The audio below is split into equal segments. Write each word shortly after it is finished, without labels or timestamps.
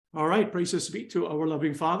All right, praises be to our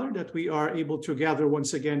loving Father that we are able to gather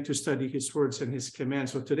once again to study His words and His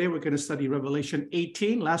commands. So today we're going to study Revelation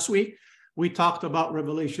 18. Last week we talked about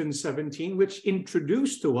Revelation 17, which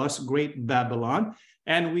introduced to us Great Babylon,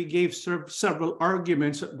 and we gave several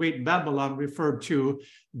arguments that Great Babylon referred to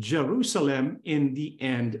Jerusalem in the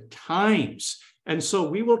end times. And so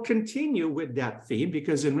we will continue with that theme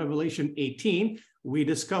because in Revelation 18, we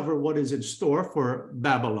discover what is in store for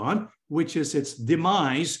Babylon, which is its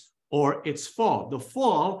demise or its fall, the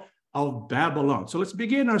fall of Babylon. So let's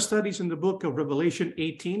begin our studies in the book of Revelation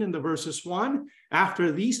 18 in the verses 1.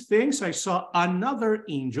 After these things, I saw another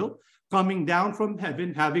angel coming down from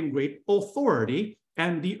heaven, having great authority,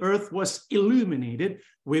 and the earth was illuminated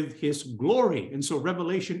with his glory. And so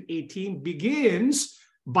Revelation 18 begins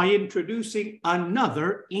by introducing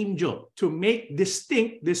another angel to make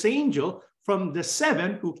distinct this angel from the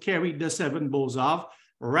seven who carried the seven bowls of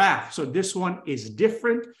wrath. So this one is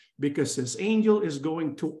different because this angel is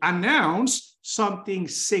going to announce something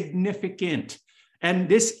significant. And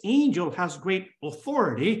this angel has great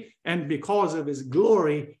authority, and because of his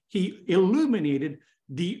glory, he illuminated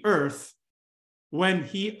the earth when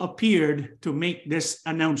he appeared to make this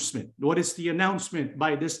announcement. What is the announcement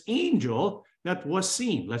by this angel that was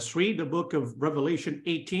seen? Let's read the book of Revelation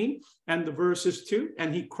 18 and the verses 2.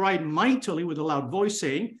 And he cried mightily with a loud voice,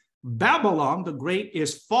 saying, Babylon the great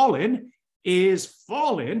is fallen,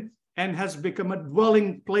 and has become a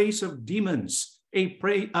dwelling place of demons, a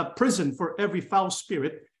prison for every foul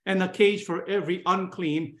spirit, and a cage for every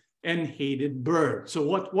unclean and hated bird. So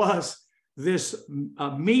what was this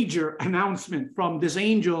major announcement from this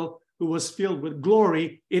angel who was filled with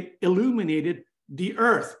glory? It illuminated the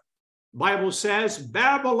earth. Bible says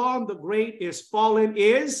Babylon the great is fallen.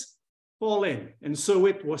 And so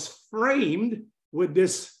it was framed with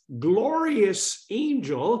this glorious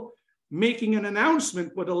angel making an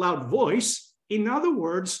announcement with a loud voice. In other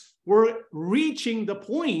words, we're reaching the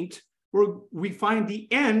point where we find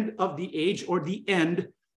the end of the age or the end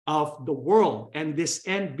of the world. And this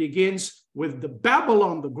end begins with the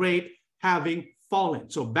Babylon the great having fallen.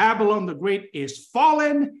 So Babylon the great is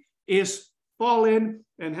fallen,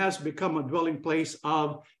 and has become a dwelling place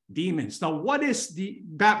of demons. Now, what is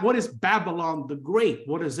Babylon the Great?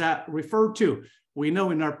 What does that refer to? We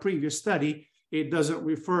know in our previous study, it doesn't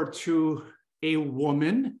refer to a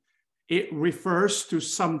woman. It refers to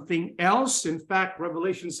something else. In fact,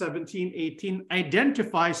 Revelation 17:18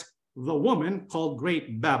 identifies the woman called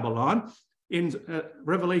Great Babylon. In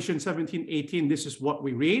Revelation 17:18, this is what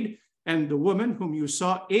we read. And the woman whom you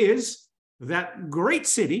saw is that great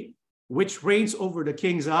city which reigns over the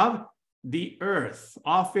kings of the earth.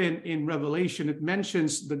 Often in Revelation, it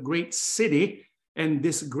mentions the great city, and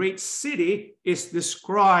this great city is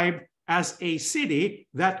described as a city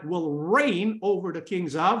that will reign over the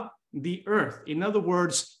kings of the earth. In other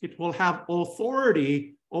words, it will have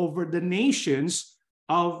authority over the nations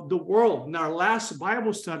of the world. In our last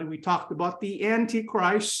Bible study, we talked about the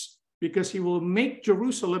Antichrist because he will make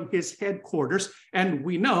Jerusalem his headquarters, and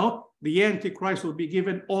we know the Antichrist will be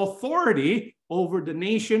given authority over the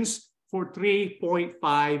nations for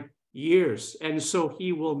 3.5 years. And so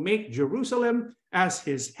he will make Jerusalem as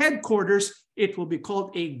his headquarters. It will be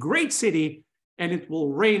called a great city, and it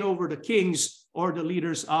will reign over the kings or the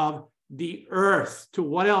leaders of the earth. To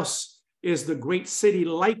what else is the great city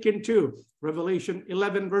likened to? Revelation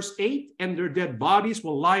 11, verse 8, and their dead bodies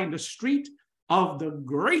will lie in the street of the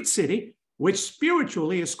great city, which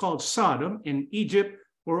spiritually is called Sodom in Egypt,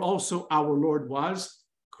 where also our Lord was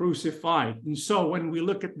crucified. And so when we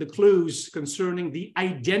look at the clues concerning the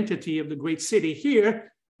identity of the great city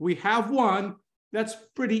here, we have one that's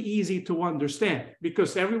pretty easy to understand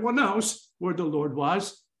because everyone knows where the Lord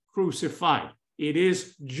was crucified. It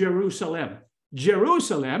is Jerusalem.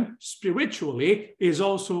 Jerusalem, spiritually, is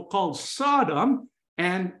also called Sodom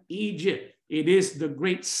and Egypt. It is the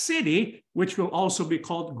great city, which will also be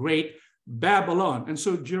called Great Babylon. And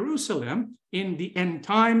so Jerusalem in the end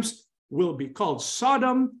times will be called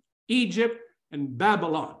Sodom, Egypt, and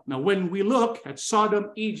Babylon. Now, when we look at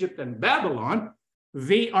Sodom, Egypt, and Babylon,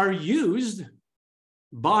 they are used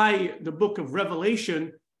by the book of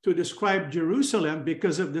Revelation to describe Jerusalem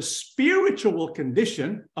because of the spiritual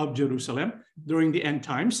condition of Jerusalem during the end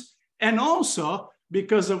times, and also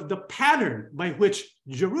because of the pattern by which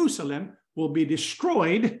Jerusalem will be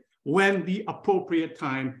destroyed when the appropriate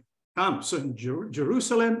time comes. So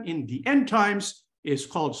Jerusalem in the end times is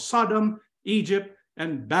called Sodom, Egypt,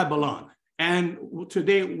 and Babylon. And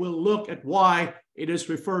today we'll look at why it is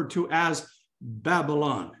referred to as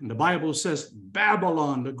Babylon. And the Bible says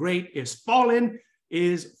Babylon the Great is fallen.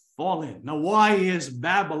 Now, why is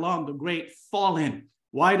Babylon the Great fallen?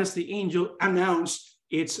 Why does the angel announce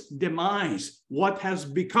its demise? What has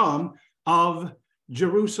become of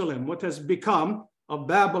Jerusalem? What has become of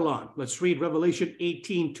Babylon? Let's read Revelation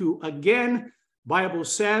 18:2 again. Bible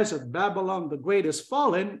says that Babylon the Great is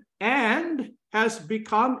fallen and has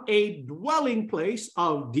become a dwelling place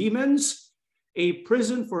of demons, a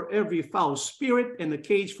prison for every foul spirit, and a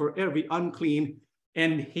cage for every unclean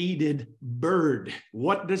and hated bird.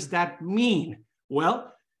 What does that mean?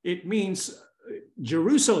 Well, it means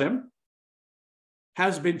Jerusalem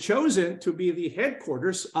has been chosen to be the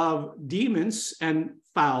headquarters of demons and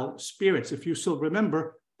foul spirits. If you still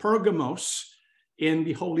remember, Pergamos in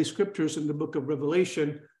the Holy Scriptures in the book of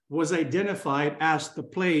Revelation was identified as the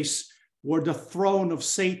place where the throne of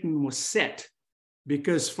Satan was set,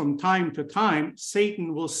 because from time to time,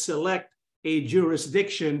 Satan will select a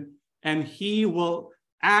jurisdiction and he will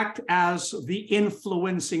act as the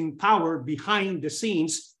influencing power behind the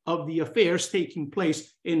scenes of the affairs taking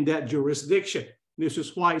place in that jurisdiction. This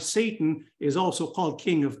is why Satan is also called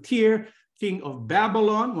King of Tyre, King of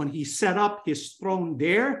Babylon. When he set up his throne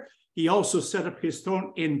there, he also set up his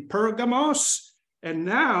throne in Pergamos. And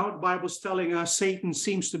now the Bible's telling us Satan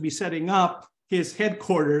seems to be setting up his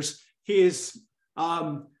headquarters, his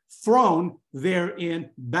throne there in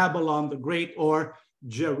Babylon the Great, or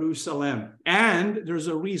Jerusalem. And there's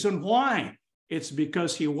a reason why. It's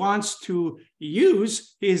because he wants to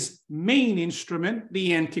use his main instrument,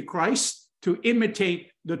 the Antichrist, to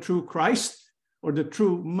imitate the true Christ or the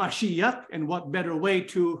true Mashiach. And what better way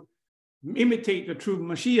to imitate the true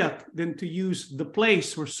Mashiach than to use the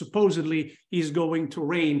place where supposedly he's going to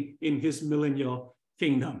reign in his millennial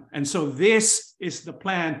kingdom. And so this is the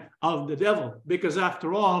plan of the devil, because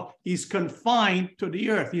after all, he's confined to the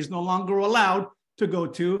earth. He's no longer allowed to go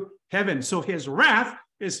to heaven. So his wrath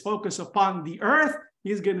is focused upon the earth.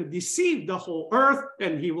 He's going to deceive the whole earth,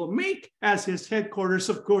 and he will make as his headquarters,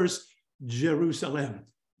 of course, Jerusalem,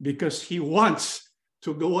 because he wants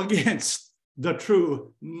to go against the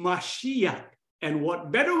true Mashiach. And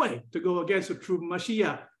what better way to go against the true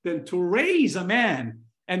Mashiach than to raise a man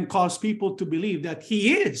and cause people to believe that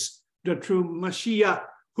he is the true Mashiach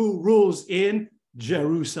who rules in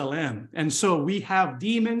Jerusalem. And so we have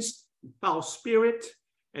demons, foul spirit,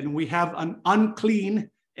 and we have an unclean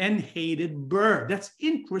and hated bird. That's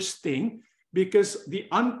interesting, because the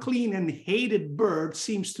unclean and hated bird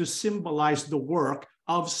seems to symbolize the work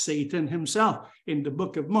of Satan himself. In the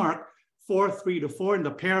book of Mark 4:3-4, in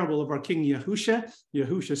the parable of our King Yahusha,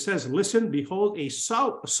 Yahusha says, "Listen, behold, a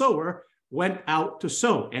sower went out to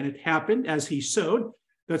sow. And it happened as he sowed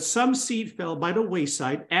that some seed fell by the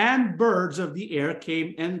wayside, and birds of the air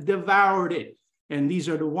came and devoured it. And these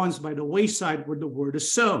are the ones by the wayside where the word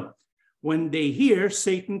is sown. When they hear,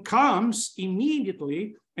 Satan comes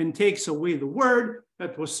immediately and takes away the word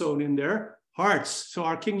that was sown in their hearts." So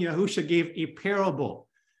our King Yahusha gave a parable.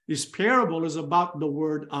 This parable is about the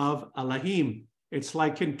word of Elohim. It's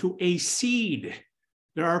likened to a seed.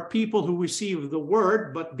 There are people who receive the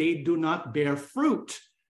word, but they do not bear fruit.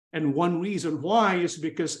 And one reason why is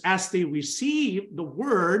because as they receive the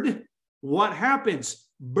word, what happens?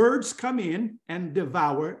 Birds come in and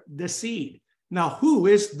devour the seed. Now, who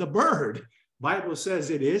is the bird? Bible says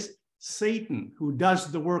it is Satan, who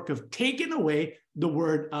does the work of taking away the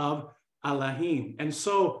word of Elohim. And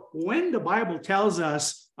so when the Bible tells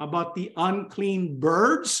us about the unclean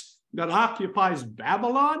birds that occupies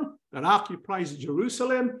Babylon, that occupies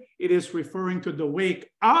Jerusalem, it is referring to the wake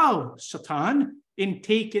of Satan in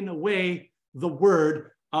taking away the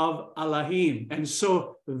word of Elohim. And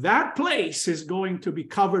so that place is going to be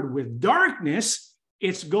covered with darkness.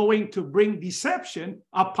 It's going to bring deception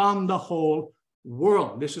upon the whole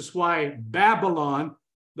world. This is why Babylon,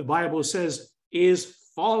 the Bible says, is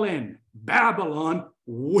fallen. Babylon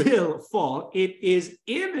will fall. It is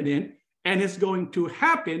imminent, and it's going to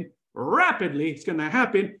happen rapidly. It's going to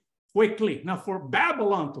happen quickly. Now, for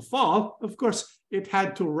Babylon to fall, of course, it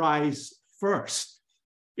had to rise first.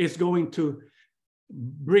 It's going to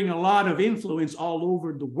bring a lot of influence all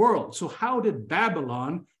over the world. So how did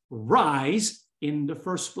Babylon rise in the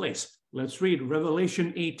first place? Let's read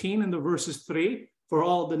Revelation 18 and the verses 3. "For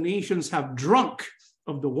all the nations have drunk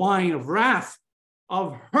of the wine of wrath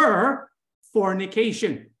of her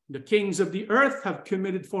fornication. The kings of the earth have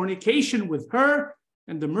committed fornication with her,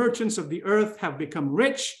 and the merchants of the earth have become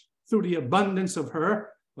rich through the abundance of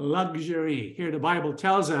her luxury." Here the Bible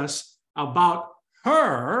tells us about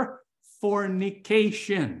her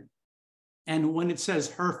fornication. And when it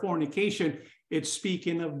says her fornication, it's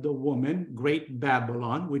speaking of the woman, Great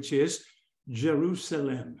Babylon, which is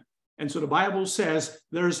Jerusalem. And so the Bible says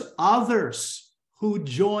there's others who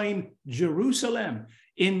join Jerusalem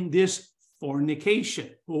in this fornication.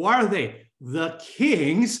 Who are they? The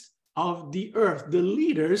kings of the earth, the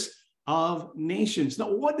leaders of nations.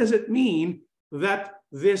 Now, what does it mean that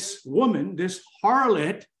this woman, this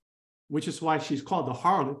harlot, which is why she's called the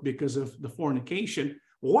harlot because of the fornication,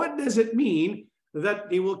 what does it mean that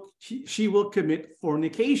she will commit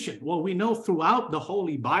fornication? Well, we know throughout the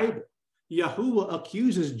Holy Bible, Yahuwah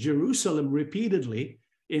accuses Jerusalem repeatedly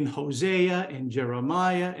in Hosea and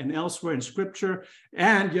Jeremiah and elsewhere in Scripture,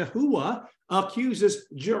 and Yahuwah accuses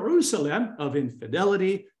Jerusalem of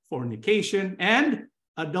infidelity, fornication, and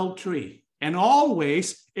adultery. And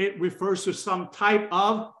always it refers to some type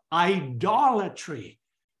of idolatry.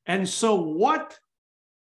 And so what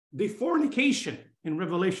the fornication in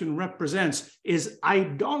Revelation represents is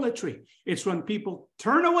idolatry. It's when people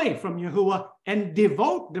turn away from Yahuwah and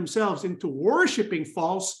devote themselves into worshiping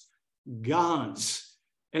false gods.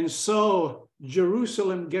 And so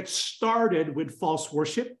Jerusalem gets started with false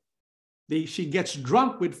worship. She gets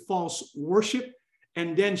drunk with false worship,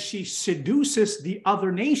 and then she seduces the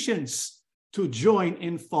other nations to join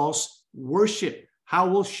in false worship. How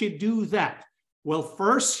will she do that? Well,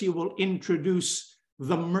 first, she will introduce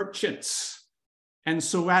the merchants. And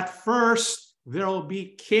so at first, there will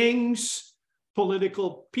be kings,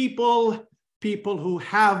 political people, people who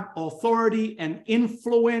have authority and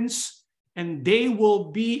influence, and they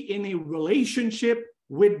will be in a relationship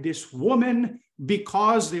with this woman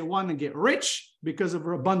because they want to get rich because of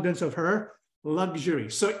her abundance of her luxury.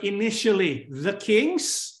 So initially, the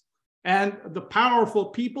kings and the powerful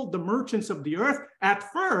people, the merchants of the earth,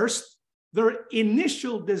 at first, their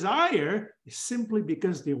initial desire is simply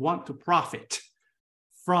because they want to profit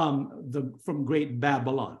from great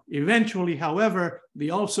Babylon. Eventually, however,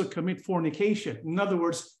 they also commit fornication. In other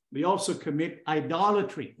words, they also commit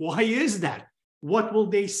idolatry. Why is that? What will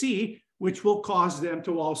they see which will cause them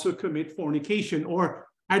to also commit fornication or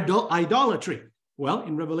idolatry? Well,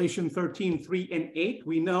 in Revelation 13, 3 and 8,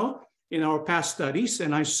 we know in our past studies,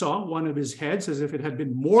 and I saw one of his heads as if it had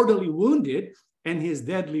been mortally wounded, and his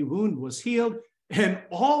deadly wound was healed, and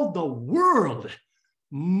all the world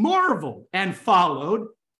marveled and followed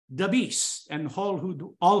the beast, and all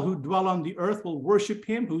who dwell on the earth will worship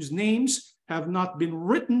him, whose names have not been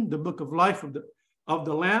written, the book of life of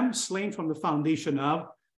the Lamb, slain from the foundation of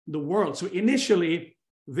the world. So initially,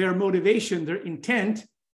 their motivation, their intent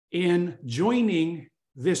in joining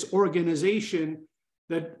this organization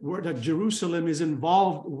that Jerusalem is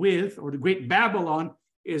involved with, or the great Babylon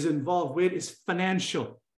is involved with, is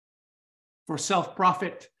financial, for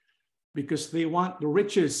self-profit, because they want the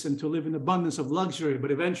riches and to live in abundance of luxury.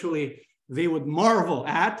 But eventually they would marvel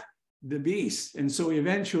at the beast. And so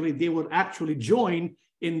eventually they would actually join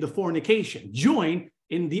in the fornication, join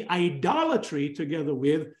in the idolatry together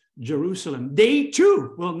with Jerusalem. They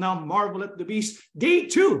too will now marvel at the beast. They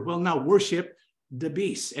too will now worship the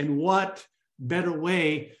beast. And what better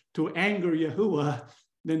way to anger Yahuwah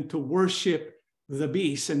than to worship the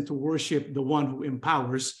beast and to worship the one who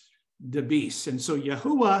empowers the beast. And so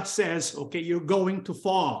Yahuwah says, okay, you're going to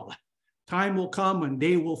fall. Time will come when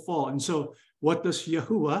they will fall. And so what does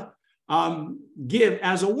Yahuwah give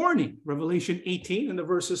as a warning? Revelation 18 and the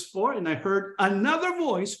verses 4, and I heard another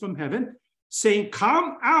voice from heaven saying,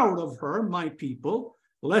 come out of her, my people,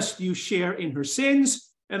 lest you share in her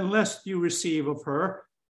sins and lest you receive of her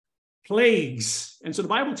plagues. And so the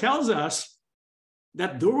Bible tells us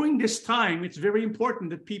that during this time, it's very important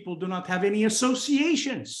that people do not have any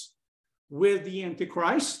associations with the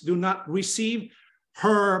Antichrist, do not receive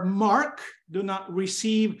her mark, do not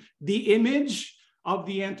receive the image of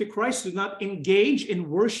the Antichrist, do not engage in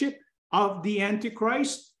worship of the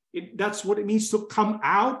Antichrist. That's what it means to come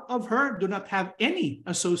out of her. Do not have any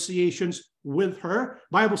associations with her.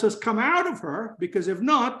 Bible says, come out of her, because if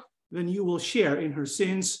not, then you will share in her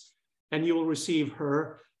sins and you will receive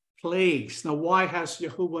her plagues. Now, why has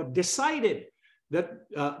Yahuwah decided that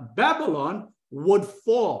Babylon would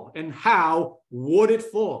fall, and how would it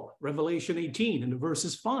fall? Revelation 18 and the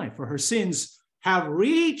verses 5, for her sins have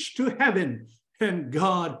reached to heaven, and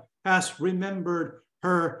God has remembered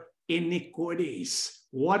her iniquities.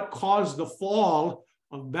 What caused the fall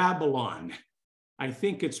of Babylon? I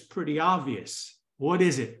think it's pretty obvious. What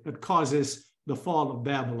is it that causes the fall of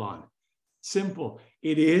Babylon? Simple.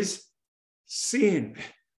 It is sin.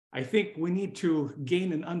 I think we need to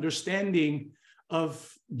gain an understanding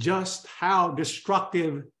of just how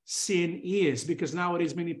destructive sin is, because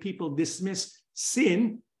nowadays many people dismiss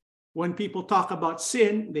sin. When people talk about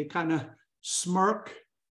sin, they kind of smirk.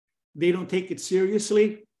 They don't take it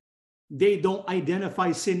seriously. They don't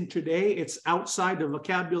identify sin today. It's outside the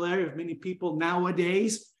vocabulary of many people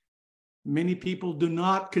nowadays. Many people do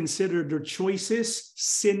not consider their choices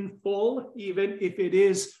sinful, even if it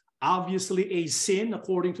is obviously a sin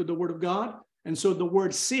according to the word of God. And so the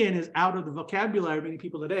word sin is out of the vocabulary of many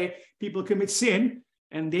people today. People commit sin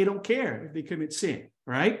and they don't care if they commit sin,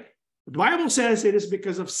 right? The Bible says it is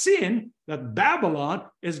because of sin that Babylon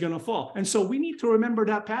is going to fall. And so we need to remember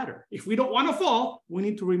that pattern. If we don't want to fall, we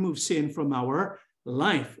need to remove sin from our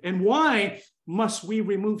life. And why must we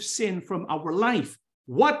remove sin from our life?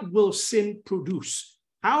 What will sin produce?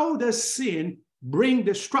 How does sin bring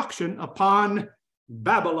destruction upon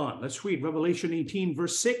Babylon? Let's read Revelation 18,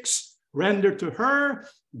 verse 6. Render to her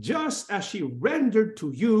just as she rendered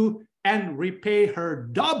to you, and repay her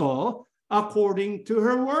double according to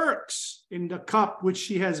her works. In the cup which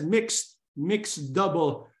she has mixed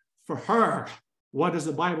double for her. What does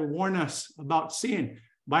the Bible warn us about sin?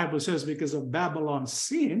 Bible says because of Babylon's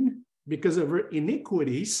sin, because of her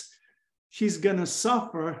iniquities, she's going to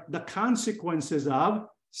suffer the consequences of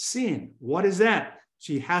sin. What is that?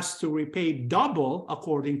 She has to repay double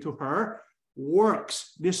according to her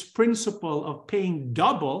works. This principle of paying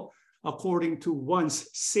double according to one's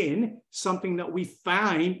sin, something that we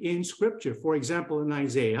find in Scripture. For example, in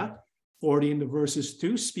Isaiah 40 in the verses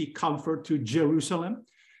 2, speak comfort to Jerusalem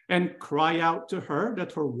and cry out to her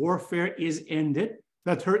that her warfare is ended,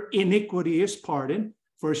 that her iniquity is pardoned,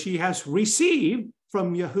 for she has received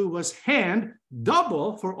from Yahuwah's hand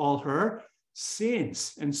double for all her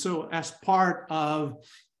sins. And so as part of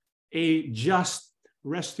a just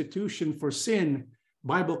restitution for sin,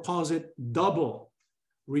 Bible calls it double,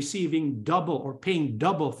 receiving double or paying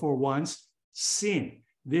double for one's sin.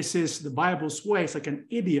 This is the Bible's way. It's like an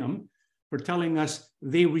idiom for telling us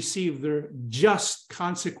they receive their just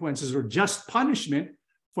consequences or just punishment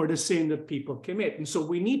for the sin that people commit. And so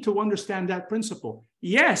we need to understand that principle.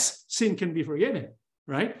 Yes, sin can be forgiven,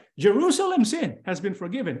 right? Jerusalem's sin has been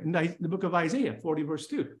forgiven in the book of Isaiah 40 verse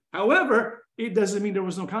 2. However, it doesn't mean there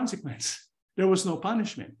was no consequence. There was no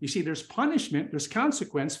punishment. You see, there's punishment, there's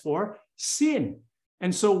consequence for sin.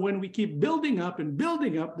 And so when we keep building up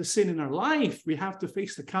the sin in our life, we have to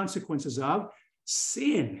face the consequences of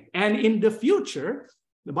sin. And in the future,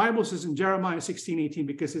 the Bible says in Jeremiah 16:18,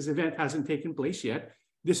 because this event hasn't taken place yet,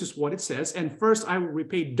 this is what it says. And first I will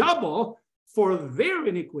repay double for their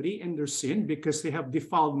iniquity and their sin, because they have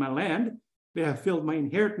defiled my land. They have filled my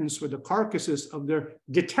inheritance with the carcasses of their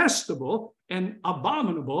detestable and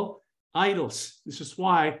abominable idols. This is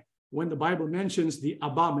why when the Bible mentions the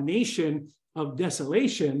abomination of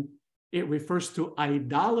desolation, it refers to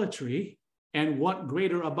idolatry. And what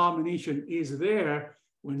greater abomination is there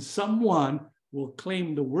when someone will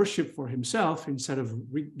claim the worship for himself instead of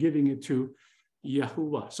giving it to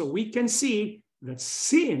Yahuwah? So we can see that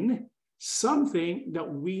sin, something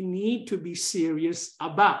that we need to be serious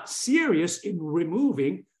about, serious in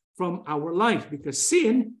removing from our life, because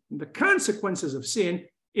sin, the consequences of sin,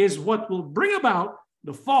 is what will bring about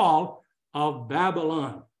the fall of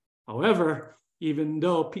Babylon. However, even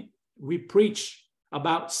though we preach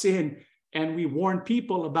about sin and we warn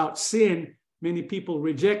people about sin, many people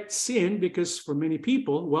reject sin because for many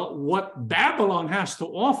people, well, what Babylon has to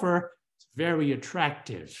offer is very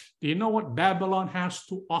attractive. Do you know what Babylon has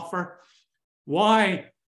to offer? Why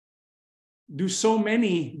do so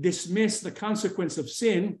many dismiss the consequence of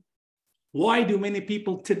sin? Why do many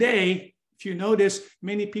people today, if you notice,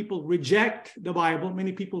 many people reject the Bible,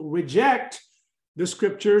 many people reject the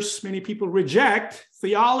scriptures, many people reject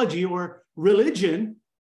theology or religion,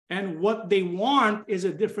 and what they want is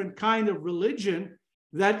a different kind of religion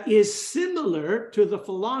that is similar to the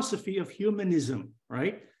philosophy of humanism,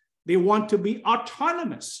 right? They want to be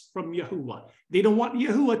autonomous from Yahuwah. They don't want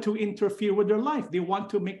Yahuwah to interfere with their life. They want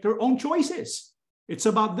to make their own choices. It's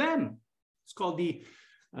about them. It's called the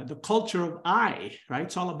culture of I, right?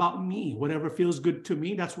 It's all about me. Whatever feels good to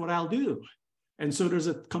me, that's what I'll do. And so there's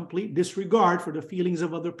a complete disregard for the feelings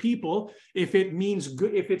of other people. If it means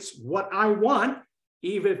good, if it's what I want,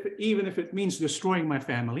 even if it means destroying my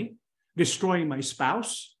family, destroying my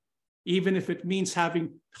spouse, even if it means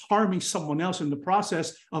harming someone else in the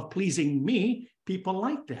process of pleasing me, people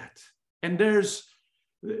like that. And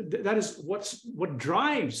that is what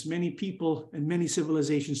drives many people and many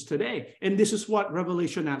civilizations today. And this is what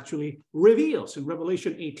Revelation actually reveals. In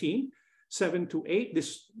Revelation 18, 7-8,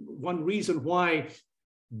 this one reason why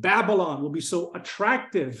Babylon will be so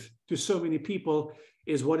attractive to so many people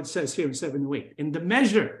is what it says here in 7-8. In the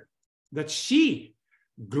measure that she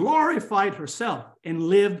glorified herself and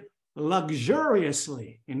lived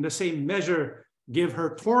luxuriously, in the same measure give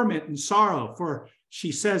her torment and sorrow. For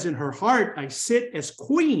she says in her heart, I sit as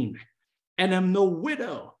queen and am no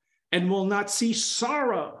widow, and will not see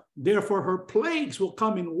sorrow. Therefore, her plagues will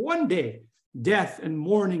come in one day, death and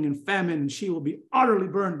mourning and famine, and she will be utterly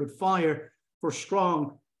burned with fire, for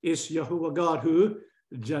strong is Yahuwah God who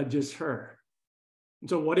judges her. And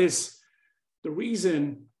so what is the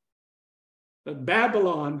reason that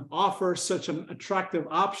Babylon offers such an attractive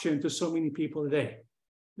option to so many people today?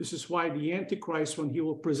 This is why the Antichrist, when he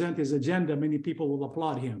will present his agenda, many people will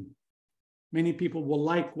applaud him. Many people will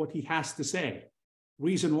like what he has to say.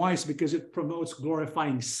 Reason why is because it promotes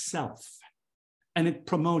glorifying self, and it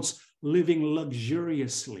promotes living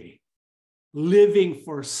luxuriously, living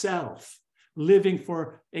for self, living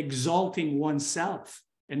for exalting oneself.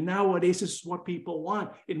 And nowadays, this is what people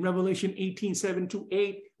want. In Revelation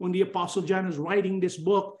 18:7-8, when the Apostle John is writing this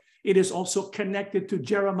book, it is also connected to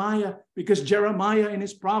Jeremiah, because Jeremiah in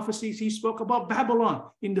his prophecies, he spoke about Babylon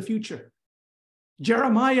in the future.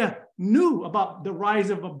 Jeremiah knew about the rise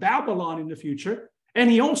of a Babylon in the future, and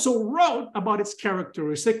he also wrote about its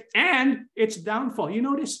characteristic and its downfall. You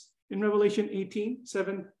notice in Revelation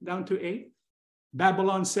 18:7-8,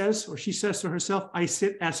 Babylon says, or she says to herself, I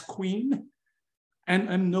sit as queen and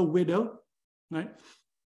am no widow, right?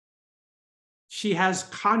 She has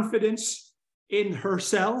confidence in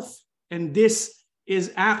herself, and this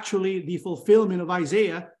is actually the fulfillment of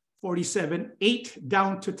Isaiah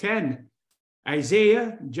 47:8-10.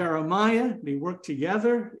 Isaiah, Jeremiah, they work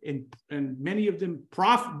together, and many of them,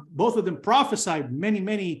 both of them prophesied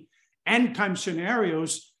many end-time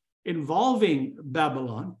scenarios involving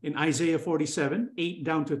Babylon. In Isaiah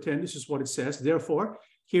 47:8-10, this is what it says. Therefore,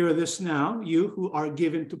 hear this now, you who are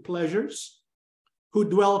given to pleasures, who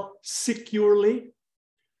dwell securely,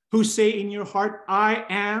 who say in your heart, I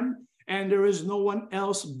am, and there is no one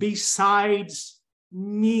else besides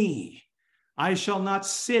me. I shall not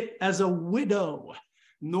sit as a widow,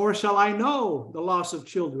 nor shall I know the loss of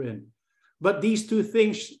children. But these two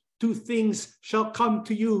things shall come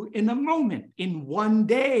to you in a moment, in one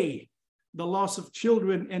day, the loss of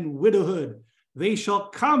children and widowhood. They shall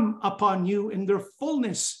come upon you in their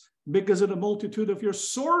fullness because of the multitude of your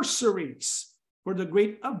sorceries, for the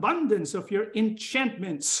great abundance of your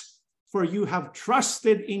enchantments. For you have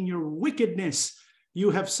trusted in your wickedness.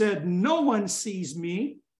 You have said, no one sees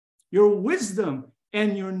me. Your wisdom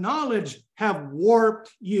and your knowledge have warped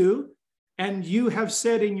you, and you have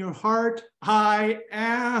said in your heart, I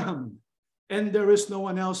am, and there is no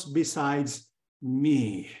one else besides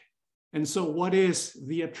me. And so what is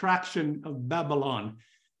the attraction of Babylon?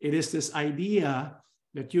 It is this idea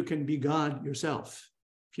that you can be God yourself.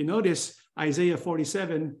 If you notice Isaiah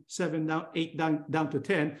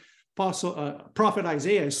 47:8-10, Prophet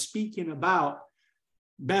Isaiah is speaking about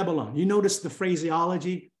Babylon. You notice the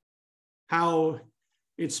phraseology, how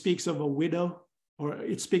it speaks of a widow, or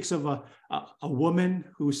it speaks of a woman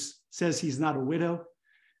who says he's not a widow,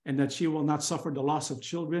 and that she will not suffer the loss of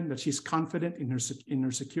children, that she's confident in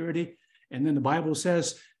her security. And then the Bible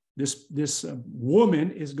says this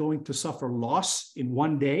woman is going to suffer loss in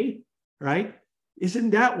one day, right?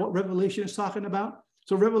 Isn't that what Revelation is talking about?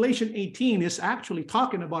 So Revelation 18 is actually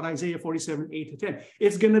talking about Isaiah 47:8-10.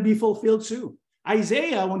 It's going to be fulfilled soon.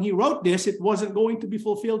 Isaiah, when he wrote this, it wasn't going to be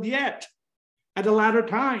fulfilled yet, at a latter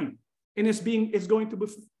time. And it's going to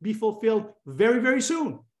be fulfilled very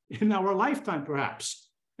soon, in our lifetime perhaps.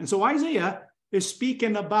 And so Isaiah is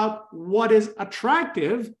speaking about what is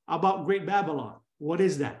attractive about Great Babylon. What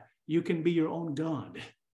is that? You can be your own God.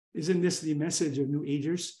 Isn't this the message of New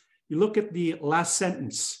Agers? You look at the last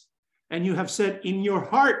sentence, and you have said in your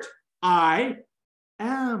heart, I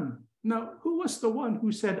am. Now, who was the one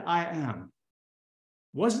who said I am?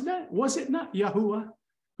 Was it not Yahuwah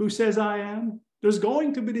who says I am? There's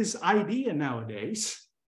going to be this idea nowadays,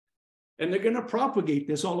 and they're going to propagate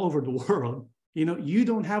this all over the world. You know, you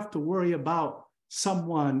don't have to worry about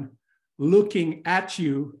someone looking at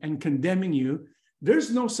you and condemning you.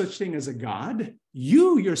 There's no such thing as a God.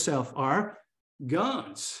 You yourself are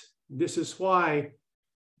gods. This is why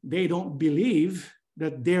they don't believe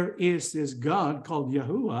that there is this God called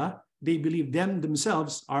Yahuwah. They believe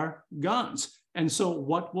themselves are gods. And so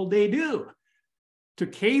what will they do to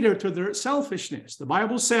cater to their selfishness? The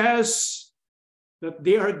Bible says that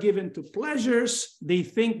they are given to pleasures. They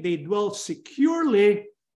think they dwell securely.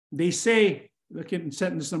 They say, look in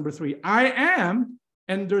sentence number 3, I am,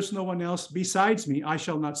 and there's no one else besides me. I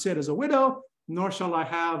shall not sit as a widow, nor shall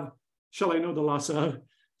I know the loss of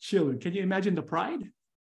children. Can you imagine the pride?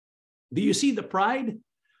 Do you see the pride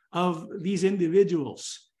of these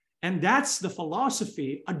individuals? And that's the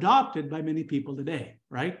philosophy adopted by many people today,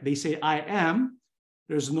 right? They say, I am,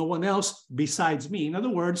 there's no one else besides me. In other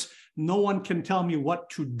words, no one can tell me what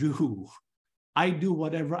to do. I do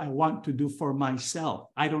whatever I want to do for myself.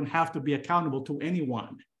 I don't have to be accountable to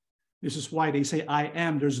anyone. This is why they say, I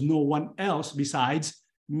am. There's no one else besides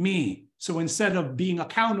me. So instead of being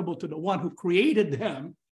accountable to the one who created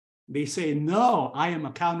them, they say, no, I am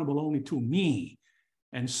accountable only to me.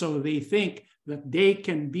 And so they think that they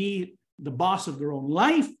can be the boss of their own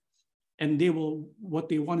life, and what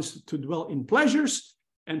they want is to dwell in pleasures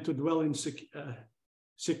and to dwell in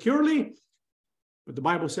securely. But the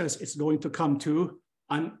Bible says it's going to come to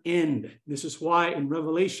an end. This is why in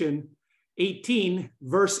Revelation 18,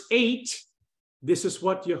 verse 8, this is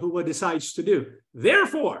what Yahuwah decides to do.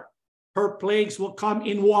 Therefore, her plagues will come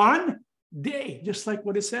in one day, just like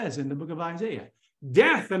what it says in the book of Isaiah.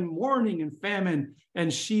 Death and mourning and famine,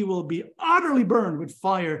 and she will be utterly burned with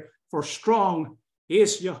fire, for strong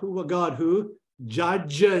is Yahuwah God who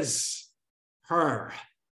judges her.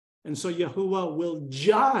 And so Yahuwah will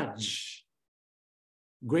judge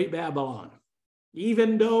Great Babylon,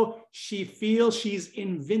 even though she feels she's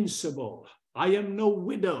invincible. I am no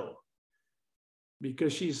widow,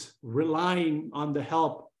 because she's relying on the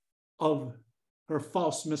help of her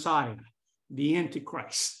false Messiah, the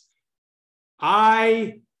Antichrist.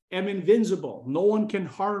 I am invincible. No one can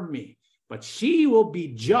harm me, but she will be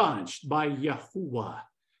judged by Yahuwah.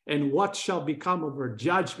 And what shall become of her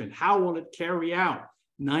judgment? How will it carry out?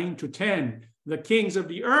 9 to 10, the kings of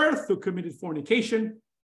the earth who committed fornication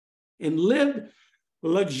and lived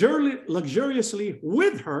luxuriously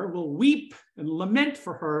with her will weep and lament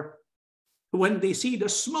for her when they see the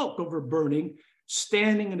smoke of her burning,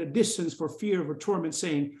 standing in a distance for fear of her torment,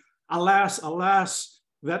 saying, alas, alas,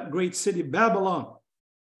 that great city Babylon,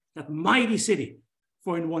 that mighty city,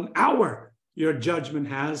 for in 1 hour your judgment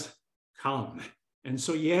has come. And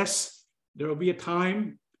so, yes, there will be a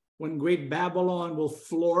time when great Babylon will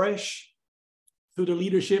flourish through the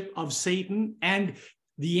leadership of Satan and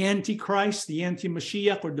the Antichrist, the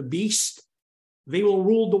Anti-Mashiach, or the beast. They will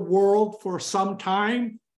rule the world for some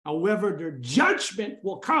time. However, their judgment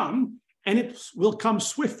will come, and it will come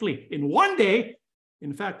swiftly in one day.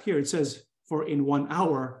 In fact, here it says, for in 1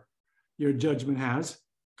 hour, your judgment has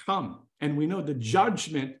come. And we know the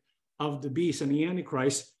judgment of the beast and the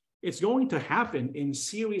Antichrist, it's going to happen in a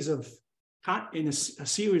series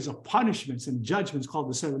of punishments and judgments called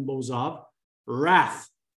the 7 bowls of wrath.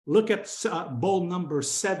 Look at bowl number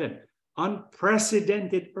 7,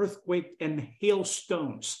 unprecedented earthquake and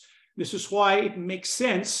hailstones. This is why it makes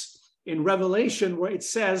sense in Revelation where it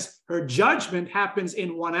says her judgment happens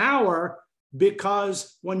in 1 hour,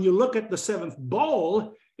 because when you look at the 7th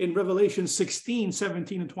bowl in Revelation 16,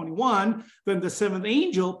 17, and 21, then the 7th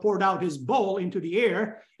angel poured out his bowl into the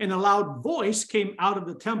air, and a loud voice came out of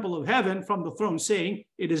the temple of heaven from the throne saying,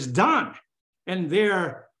 it is done. And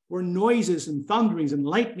there were noises and thunderings and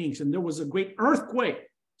lightnings, and there was a great earthquake,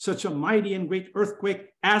 such a mighty and great earthquake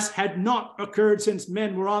as had not occurred since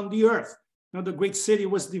men were on the earth. Now the great city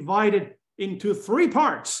was divided into 3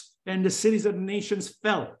 parts, and the cities of the nations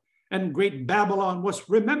fell. And great Babylon was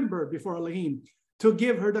remembered before Elohim to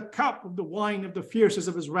give her the cup of the wine of the fierceness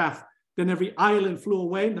of his wrath. Then every island flew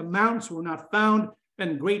away, and the mounts were not found,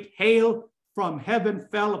 and great hail from heaven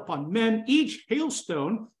fell upon men, each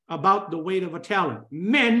hailstone about the weight of a talent.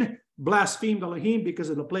 Men blasphemed Elohim because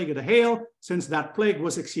of the plague of the hail, since that plague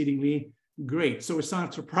was exceedingly great. So it's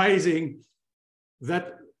not surprising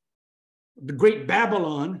that the great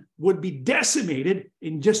Babylon would be decimated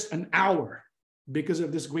in just an hour because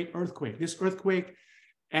of this great earthquake. This earthquake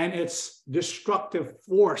and its destructive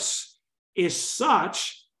force is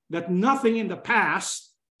such that nothing in the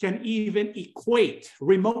past can even equate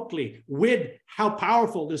remotely with how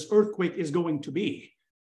powerful this earthquake is going to be.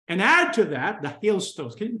 And add to that the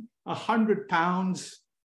hailstones, 100 pounds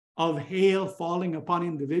of hail falling upon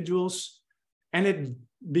individuals. And it,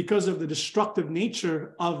 because of the destructive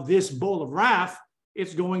nature of this bowl of wrath,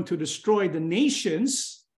 it's going to destroy the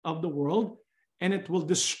nations of the world, and it will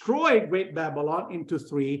destroy Great Babylon into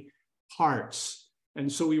 3 parts.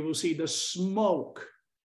 And so we will see the smoke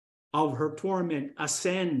of her torment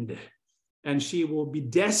ascend, and she will be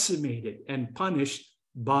decimated and punished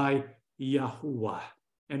by Yahuwah.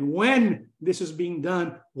 And when this is being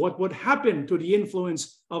done, what would happen to the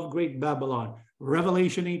influence of Great Babylon?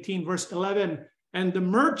 Revelation 18, verse 11, and the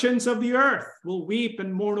merchants of the earth will weep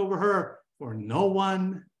and mourn over her, for no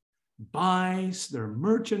one buys their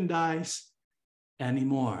merchandise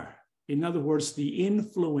anymore. In other words, the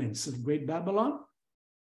influence of Great Babylon,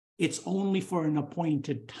 it's only for an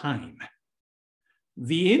appointed time.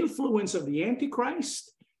 The influence of the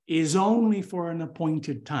Antichrist is only for an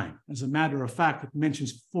appointed time. As a matter of fact, it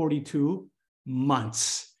mentions 42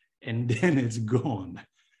 months, and then it's gone.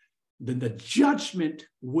 Then the judgment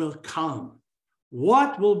will come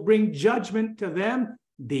What will bring judgment to them?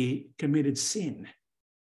 They committed sin.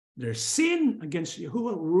 Their sin against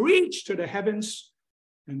Yahuwah reached to the heavens,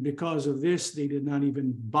 and because of this, they did not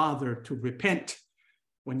even bother to repent.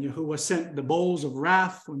 When Yahuwah sent the bowls of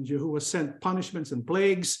wrath, when Yahuwah sent punishments and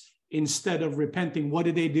plagues, instead of repenting, what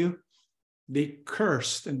did they do? They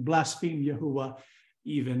cursed and blasphemed Yahuwah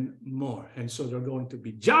even more. And so they're going to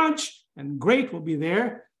be judged, and great will be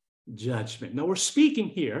their judgment. Now we're speaking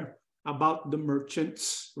here about the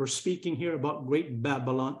merchants. We're speaking here about Great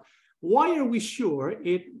Babylon. Why are we sure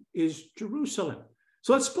it is Jerusalem?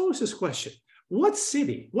 So let's pose this question. What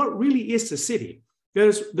city, what really is the city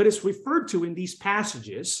that is referred to in these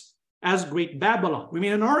passages as Great Babylon? We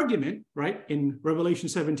made an argument, right, in Revelation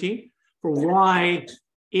 17 for why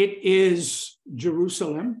it is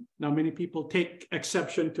Jerusalem. Now, many people take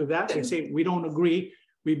exception to that. They say, we don't agree.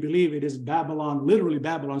 We believe it is Babylon, literally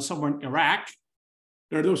Babylon, somewhere in Iraq.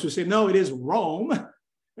 There are those who say, no, it is Rome.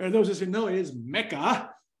 There are those who say, no, it is Mecca.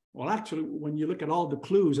 Well, actually, when you look at all the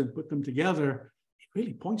clues and put them together, it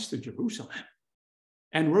really points to Jerusalem.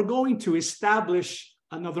 And we're going to establish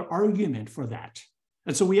another argument for that.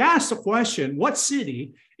 And so we asked the question, what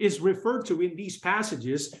city is referred to in these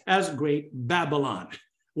passages as Great Babylon?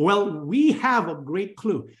 Well, we have a great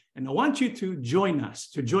clue. And I want you to join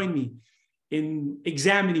me in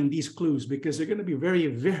examining these clues, because they're going to be very,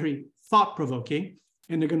 very thought-provoking,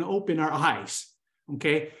 and they're going to open our eyes.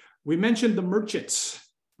 Okay? We mentioned the merchants,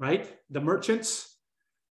 right? The merchants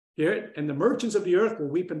here, and the merchants of the earth will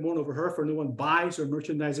weep and mourn over her, for no one buys or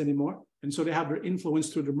merchandise anymore. And so they have their influence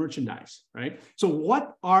through the merchandise, right? So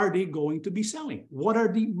what are they going to be selling?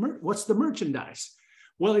 What's the merchandise?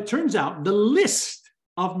 Well, it turns out the list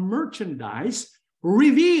of merchandise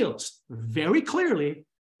reveals very clearly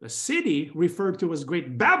the city referred to as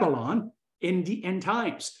Great Babylon in the end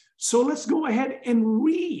times. So let's go ahead and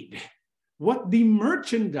read what the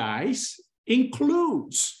merchandise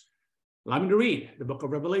includes. Allow me to read the book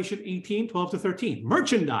of Revelation 18, 12 to 13.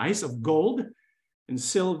 Merchandise of gold and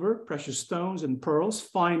silver, precious stones and pearls,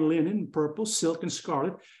 fine linen, purple, silk and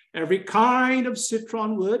scarlet, every kind of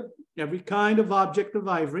citron wood, every kind of object of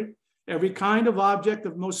ivory, every kind of object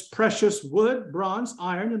of most precious wood, bronze,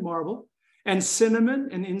 iron, and marble, and cinnamon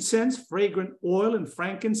and incense, fragrant oil and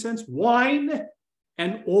frankincense, wine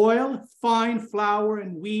and oil, fine flour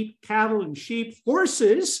and wheat, cattle and sheep,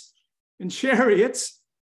 horses and chariots,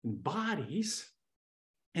 and bodies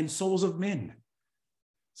and souls of men.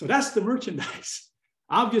 So that's the merchandise.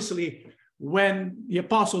 Obviously, when the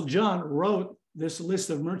Apostle John wrote this list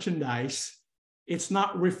of merchandise, it's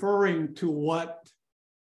not referring to what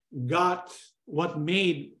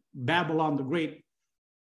made Babylon the Great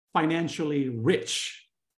financially rich.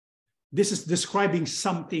 This is describing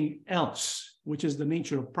something else, which is the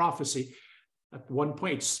nature of prophecy. At one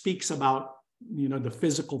point, it speaks about, the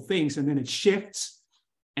physical things, and then it shifts,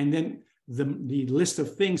 and then the list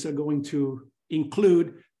of things are going to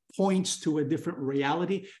include points to a different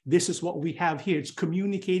reality. This is what we have here. It's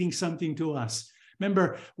communicating something to us.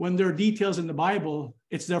 Remember, when there are details in the Bible,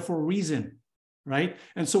 it's there for a reason, right?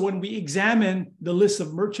 And so when we examine the list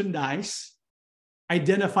of merchandise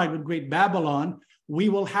identified with Great Babylon, we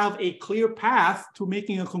will have a clear path to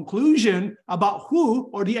making a conclusion about who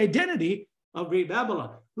or the identity of Great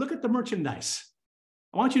Babylon. Look at the merchandise.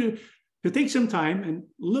 I want you to take some time and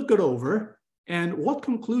look it over. And what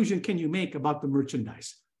conclusion can you make about the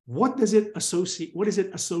merchandise? What is it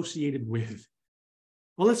associated with?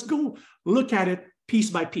 Well, let's go look at it piece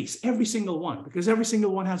by piece, every single one, because every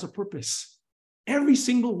single one has a purpose. Every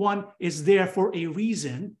single one is there for a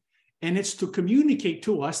reason, and it's to communicate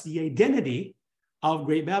to us the identity of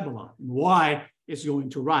Great Babylon, why it's going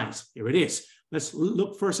to rise. Here it is. Let's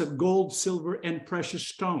look first at gold, silver, and precious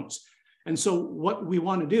stones. And so what we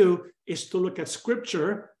want to do is to look at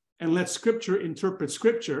Scripture and let Scripture interpret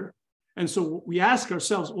Scripture. And so we ask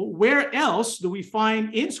ourselves, well, where else do we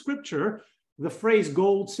find in Scripture the phrase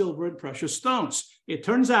gold, silver, and precious stones? It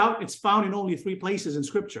turns out it's found in only 3 places in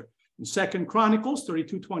Scripture. In 2 Chronicles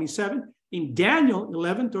 32:27, in Daniel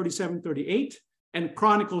 11:37-38, and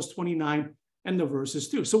Chronicles 29 and the verses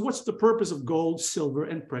 2. So what's the purpose of gold, silver,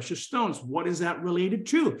 and precious stones? What is that related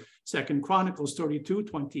to? 2 Chronicles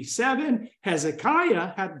 32:27,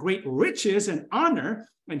 Hezekiah had great riches and honor,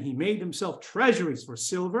 and he made himself treasuries for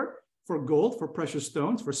silver, for gold, for precious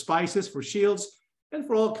stones, for spices, for shields, and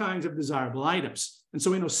for all kinds of desirable items. And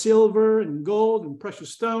so we know silver and gold and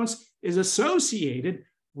precious stones is associated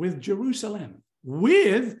with Jerusalem,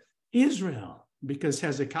 with Israel, because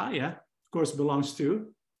Hezekiah, of course, belongs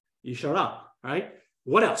to Yisharah, right?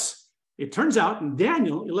 What else? It turns out in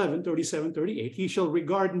Daniel 11:37-38, he shall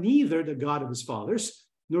regard neither the God of his fathers,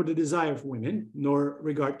 nor the desire of women, nor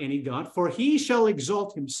regard any god, for he shall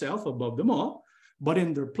exalt himself above them all. But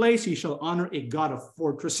in their place he shall honor a god of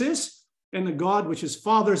fortresses, and a god which his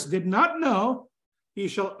fathers did not know, he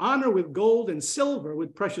shall honor with gold and silver,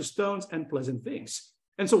 with precious stones and pleasant things.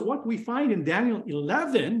 And so what we find in Daniel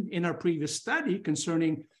 11 in our previous study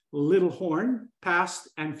concerning little horn, past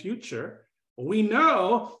and future, we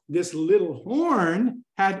know this little horn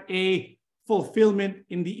had a fulfillment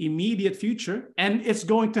in the immediate future, and it's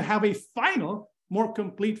going to have a final, more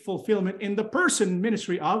complete fulfillment in the person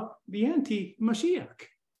ministry of the anti-Mashiach.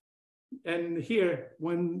 And here,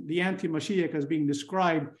 when the anti-Mashiach is being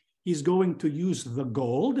described, he's going to use the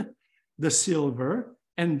gold, the silver,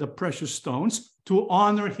 and the precious stones to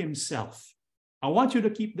honor himself. I want you to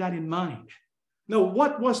keep that in mind. Now,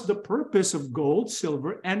 what was the purpose of gold,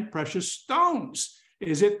 silver, and precious stones?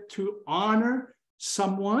 Is it to honor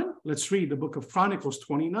someone? Let's read the book of Chronicles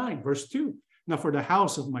 29, verse 2. Now, for the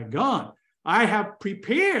house of my God, I have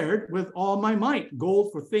prepared with all my might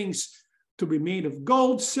gold for things to be made of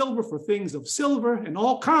gold, silver for things of silver, and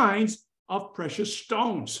all kinds of precious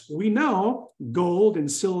stones. We know gold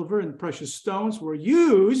and silver and precious stones were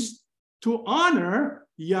used to honor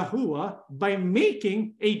Yahuwah by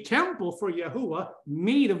making a temple for Yahuwah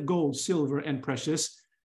made of gold, silver, and precious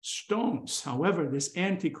stones. However, this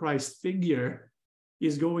Antichrist figure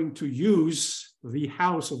is going to use the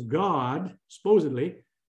house of God, supposedly,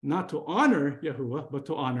 not to honor Yahuwah, but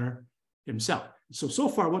to honor himself. So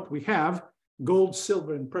far what we have, gold,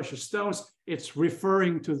 silver, and precious stones, it's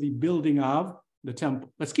referring to the building of the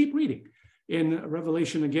temple. Let's keep reading. In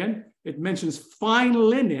Revelation again, it mentions fine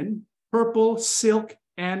linen, purple, silk,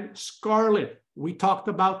 and scarlet. We talked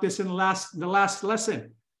about this in the last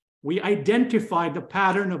lesson. We identified the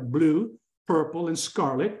pattern of blue, purple, and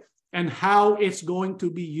scarlet, and how it's going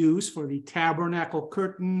to be used for the tabernacle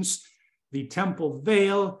curtains, the temple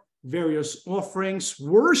veil, various offerings,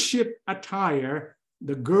 worship attire,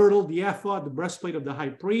 the girdle, the ephod, the breastplate of the high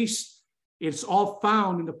priest. It's all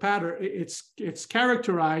found in the pattern. It's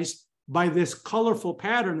characterized by this colorful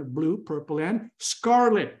pattern of blue, purple, and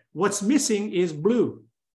scarlet. What's missing is blue.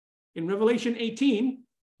 In Revelation 18,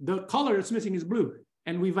 the color that's missing is blue.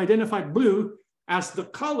 And we've identified blue as the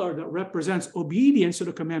color that represents obedience to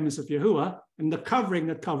the commandments of Yahuwah and the covering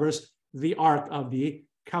that covers the Ark of the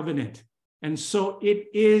Covenant. And so it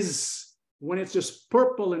is, when it's just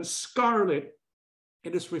purple and scarlet,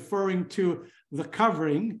 it is referring to the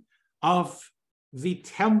covering of the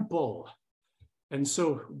temple. And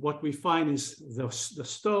so what we find is the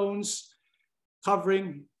stones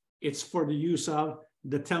covering, it's for the use of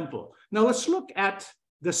the temple. Now let's look at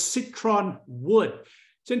the citron wood.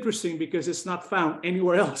 It's interesting because it's not found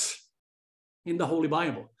anywhere else in the Holy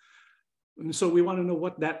Bible. And so we want to know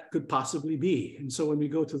what that could possibly be. And so when we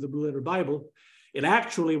go to the Blue Letter Bible, it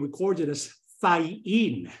actually records it as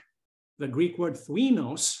thyin, the Greek word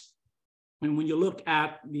thuinos. And when you look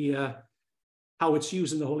at the how it's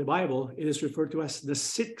used in the Holy Bible, it is referred to as the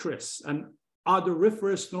citrus, an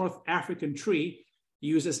odoriferous North African tree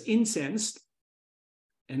used as incense.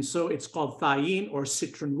 And so it's called thyin or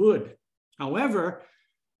citron wood. However,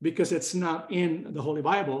 because it's not in the Holy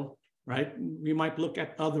Bible, right, we might look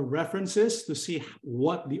at other references to see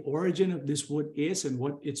what the origin of this wood is and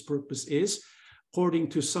what its purpose is. According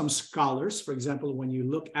to some scholars, for example, when you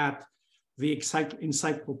look at the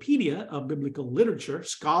Encyclopedia of Biblical Literature,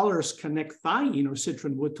 scholars connect thyin or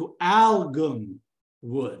citron wood to algum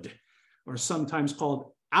wood, or sometimes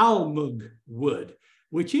called almug wood,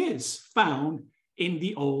 which is found in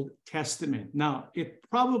the Old Testament. Now, it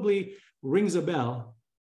probably rings a bell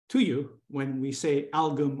to you when we say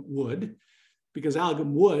algum wood, because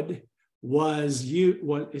algum wood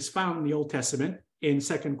is found in the Old Testament in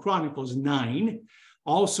 2 Chronicles 9.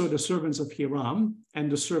 Also, the servants of Hiram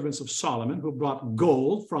and the servants of Solomon, who brought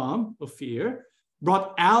gold from Ophir,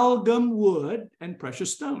 brought algum wood and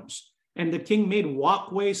precious stones. And the king made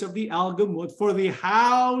walkways of the algum wood for the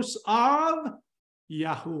house of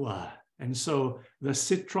Yahuwah. And so the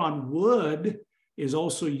citron wood is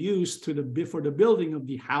also used for the building of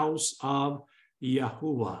the house of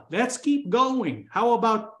Yahuwah. Let's keep going. How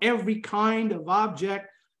about every kind of object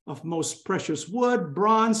of most precious wood,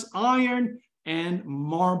 bronze, iron, and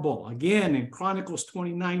marble? Again, in Chronicles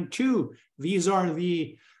 29:2, these are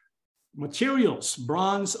the materials: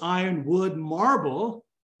 bronze, iron, wood, marble.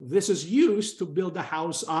 This is used to build the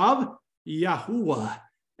house of Yahuwah.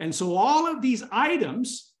 And so all of these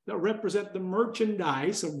items that represent the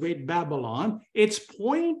merchandise of Great Babylon, it's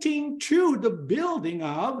pointing to the building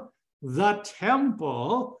of the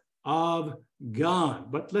temple of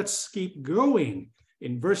God. But let's keep going.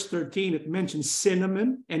 In verse 13, it mentions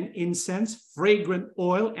cinnamon and incense, fragrant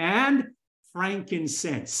oil, and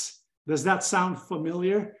frankincense. Does that sound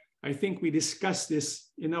familiar? I think we discussed this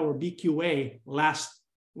in our BQA last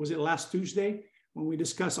Tuesday, when we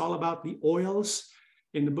discussed all about the oils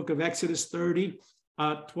in the book of Exodus 30,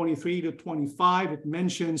 23 to 25. It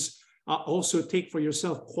mentions also take for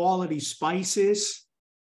yourself quality spices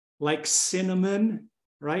like cinnamon,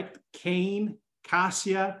 right? Cane,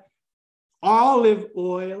 cassia, olive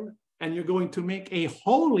oil, and you're going to make a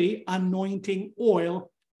holy anointing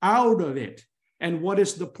oil out of it. And what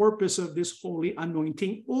is the purpose of this holy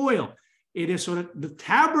anointing oil? It is so that the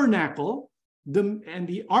tabernacle and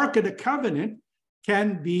the Ark of the Covenant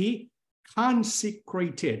can be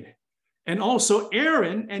consecrated. And also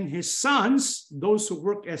Aaron and his sons, those who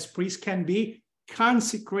work as priests, can be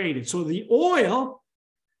consecrated. So the oil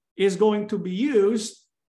is going to be used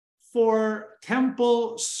for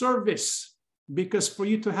temple service, because for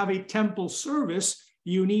you to have a temple service,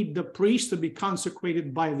 you need the priest to be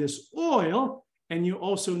consecrated by this oil, and you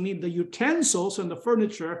also need the utensils and the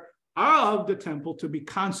furniture of the temple to be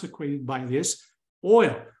consecrated by this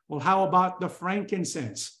oil. Well, how about the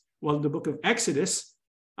frankincense? Well, in the book of Exodus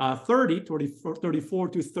 34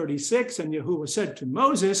 to 36, and Yahuwah said to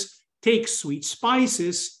Moses, take sweet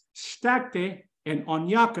spices, stacte, and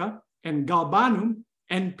onyaka, and galbanum,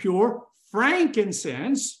 and pure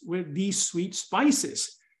frankincense with these sweet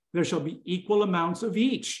spices. There shall be equal amounts of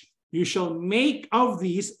each. You shall make of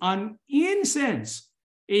these an incense,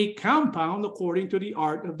 a compound according to the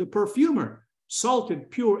art of the perfumer, salted,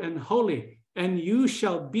 pure, and holy. And you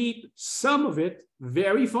shall beat some of it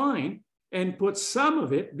very fine, and put some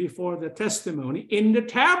of it before the testimony in the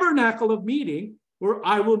tabernacle of meeting, where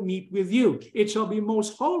I will meet with you. It shall be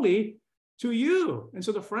most holy to you. And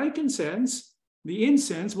so the frankincense, the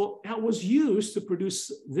incense, well, that was used to produce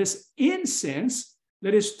this incense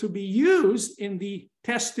that is to be used in the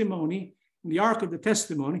testimony, in the Ark of the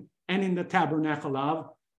Testimony, and in the tabernacle of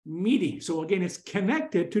meeting. So again, it's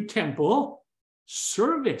connected to temple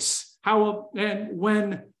service. And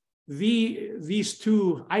when these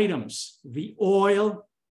two items, the oil,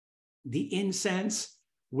 the incense,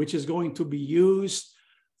 which is going to be used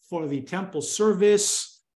for the temple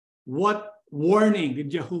service, what warning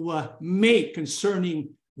did Yahuwah make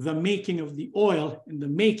concerning the making of the oil and the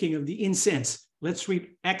making of the incense? Let's read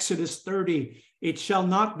Exodus 30. It shall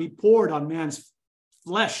not be poured on man's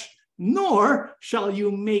flesh, nor shall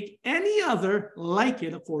you make any other like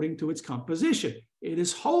it according to its composition. It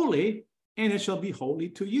is holy, and it shall be holy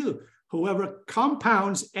to you. Whoever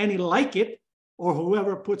compounds any like it, or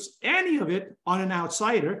whoever puts any of it on an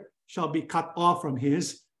outsider, shall be cut off from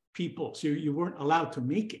his people. So you weren't allowed to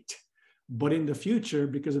make it. But in the future,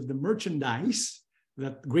 because of the merchandise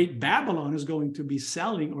that Great Babylon is going to be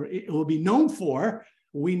selling, or it will be known for,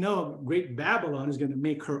 we know Great Babylon is going to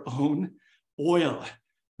make her own oil.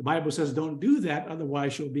 The Bible says don't do that,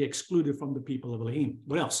 otherwise she'll be excluded from the people of Elohim.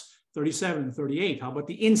 What else? 37 and 38. How about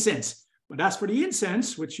the incense? But as for the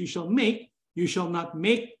incense, which you shall make, you shall not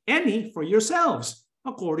make any for yourselves,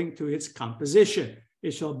 according to its composition.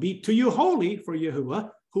 It shall be to you holy for Yahuwah.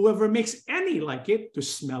 Whoever makes any like it to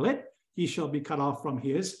smell it, he shall be cut off from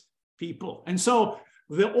his people. And so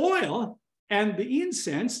the oil and the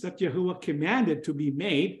incense that Yahuwah commanded to be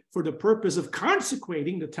made for the purpose of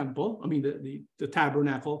consecrating the temple, the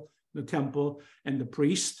tabernacle, the temple, and the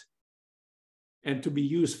priest, and to be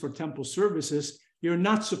used for temple services, you're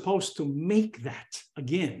not supposed to make that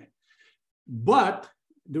again. But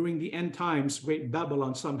during the end times, Great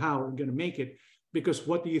Babylon somehow are going to make it, because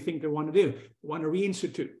what do you think they want to do? They want to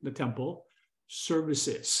reinstitute the temple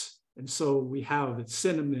services. And so we have the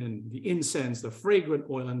cinnamon, the incense, the fragrant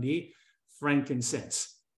oil, and the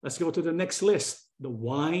frankincense. Let's go to the next list. The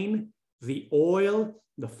wine, the oil,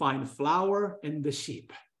 the fine flour, and the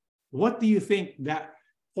sheep. What do you think that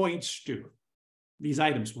points to? These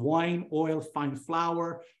items, wine, oil, fine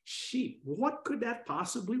flour, sheep. What could that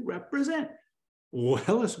possibly represent?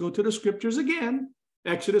 Well, let's go to the scriptures again.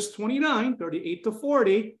 Exodus 29, 38 to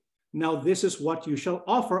 40. Now this is what you shall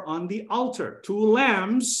offer on the altar. 2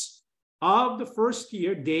 lambs of the first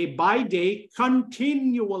year, day by day,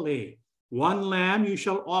 continually. 1 lamb you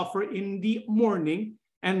shall offer in the morning,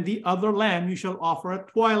 and the other lamb you shall offer at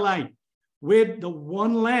twilight. With the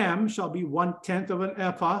 1 lamb shall be 1/10 of an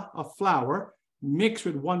ephah of flour, mixed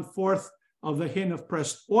with 1/4 of the hin of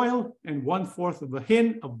pressed oil, and 1/4 of a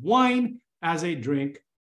hin of wine as a drink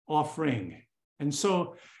offering. And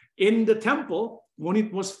so in the temple, when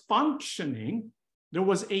it was functioning, there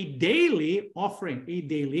was a daily offering, a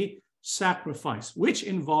daily sacrifice, which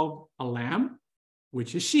involved a lamb,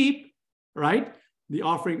 which is sheep, right? The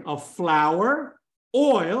offering of flour,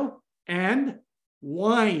 oil, and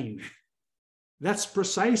wine. That's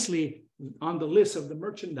precisely on the list of the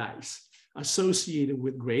merchandise associated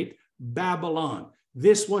with Great Babylon.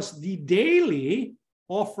 This was the daily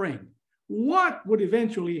offering. What would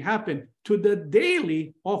eventually happen to the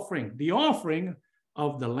daily offering? The offering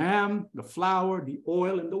of the lamb, the flour, the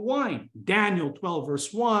oil, and the wine. Daniel 12,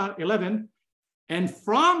 verse 11. And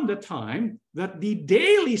from the time that the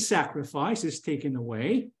daily sacrifice is taken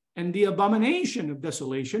away and the abomination of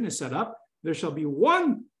desolation is set up, there shall be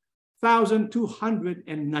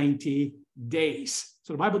 1,290 days.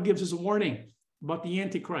 So the Bible gives us a warning about the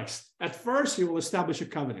Antichrist. At first, he will establish a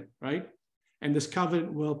covenant, right? And this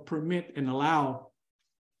covenant will permit and allow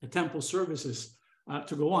the temple services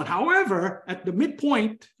to go on. However, at the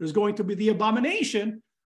midpoint, there's going to be the abomination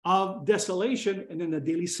of desolation, and then the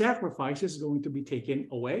daily sacrifice is going to be taken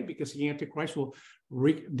away because the Antichrist will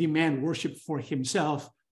demand worship for himself,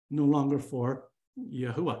 no longer for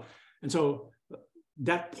Yahuwah. And so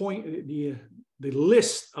that point, the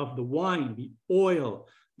list of the wine, the oil,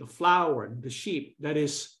 the flour, the sheep, that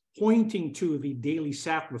is pointing to the daily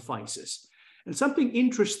sacrifices. And something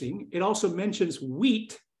interesting, it also mentions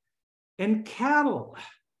wheat and cattle.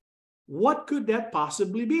 What could that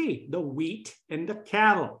possibly be? The wheat and the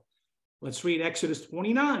cattle. Let's read Exodus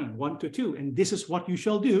 29, 1-2. And this is what you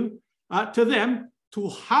shall do to them, to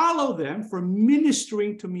hallow them for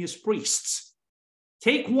ministering to me as priests.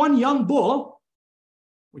 Take one young bull,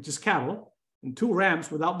 which is cattle, and 2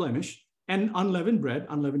 rams without blemish, and unleavened bread,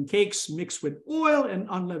 unleavened cakes mixed with oil, and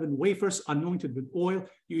unleavened wafers anointed with oil.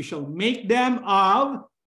 You shall make them of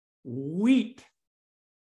wheat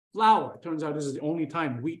flour. It turns out this is the only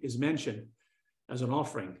time wheat is mentioned as an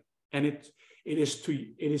offering. And it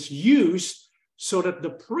is used so that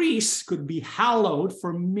the priests could be hallowed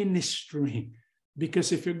for ministering.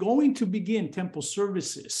 Because if you're going to begin temple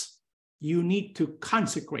services, you need to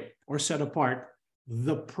consecrate or set apart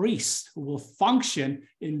the priests who will function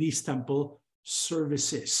in these temple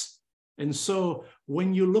services. And so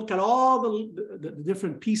when you look at all the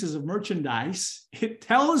different pieces of merchandise, it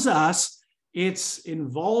tells us it's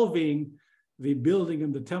involving the building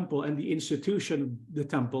of the temple and the institution of the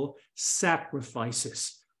temple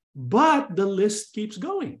sacrifices. But the list keeps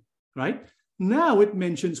going, right? Now it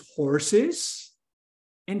mentions horses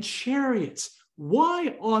and chariots.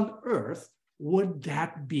 Why on earth would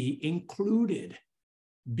that be included?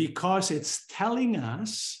 Because it's telling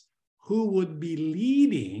us who would be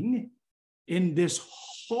leading in this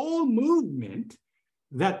whole movement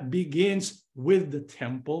that begins with the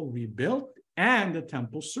temple rebuilt and the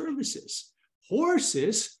temple services.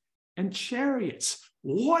 Horses and chariots.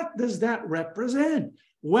 What does that represent?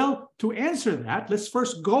 Well, to answer that, let's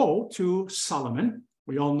first go to Solomon.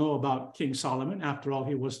 We all know about King Solomon. After all,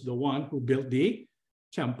 he was the one who built the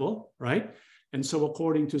temple, right? And so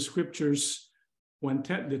according to scriptures, when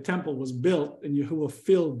the temple was built and Yahuwah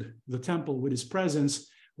filled the temple with his presence,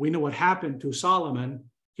 we know what happened to Solomon.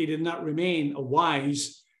 He did not remain a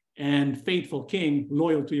wise and faithful king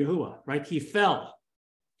loyal to Yahuwah, right? He fell.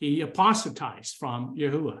 He apostatized from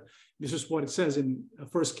Yahuwah. This is what it says in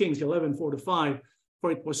 1 Kings 11, 4-5.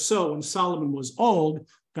 For it was so when Solomon was old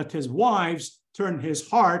that his wives turned his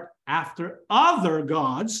heart after other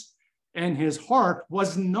gods, and his heart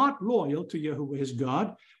was not loyal to Yahuwah his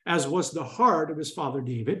God, as was the heart of his father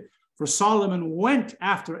David. For Solomon went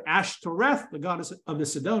after Ashtoreth, the goddess of the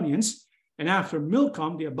Sidonians, and after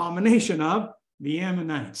Milcom, the abomination of the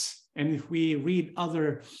Ammonites. And if we read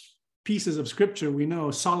other pieces of scripture, we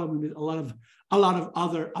know Solomon did a lot of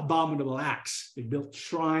other abominable acts. They built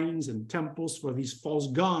shrines and temples for these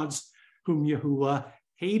false gods whom Yahuwah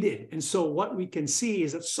hated. And so what we can see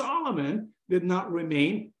is that Solomon did not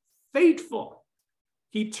remain faithful.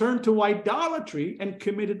 He turned to idolatry and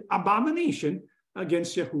committed abomination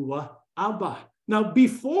against Yahuwah Abba. Now,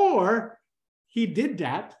 before he did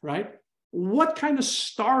that, right, what kind of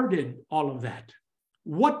started all of that?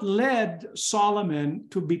 What led Solomon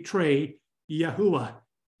to betray Yahuwah?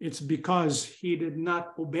 It's because he did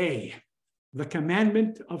not obey the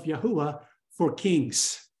commandment of Yahuwah for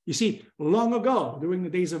kings. You see, long ago, during the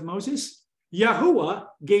days of Moses, Yahuwah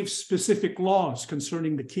gave specific laws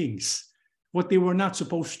concerning the kings, what they were not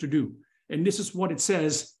supposed to do. And this is what it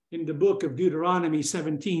says in the book of Deuteronomy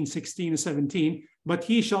 17, 16 and 17. But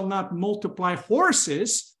he shall not multiply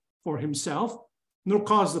horses for himself, nor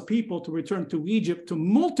cause the people to return to Egypt to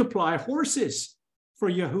multiply horses.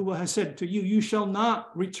 For Yahuwah has said to you, you shall not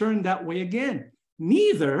return that way again.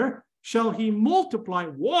 Neither shall he multiply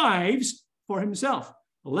wives for himself,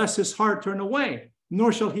 lest his heart turn away.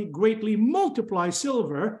 Nor shall he greatly multiply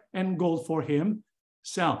silver and gold for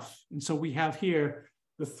himself. And so we have here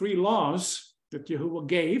the 3 laws that Yahuwah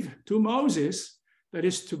gave to Moses that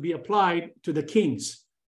is to be applied to the kings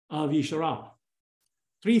of Israel.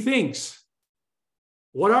 3 things.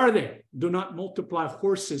 What are they? Do not multiply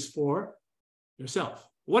horses for yourself.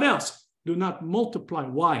 What else? Do not multiply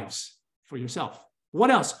wives for yourself.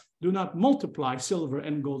 What else? Do not multiply silver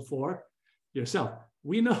and gold for yourself.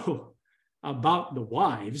 We know about the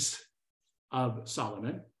wives of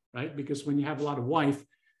Solomon, right? Because when you have a lot of wife,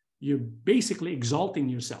 you're basically exalting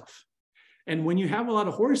yourself. And when you have a lot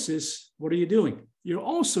of horses, what are you doing? You're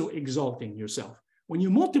also exalting yourself. When you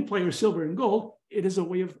multiply your silver and gold, it is a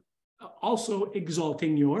way of also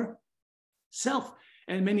exalting yourself.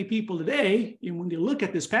 And many people today, when they look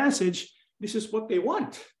at this passage, this is what they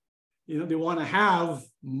want. They want to have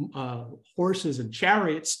horses and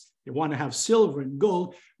chariots. They want to have silver and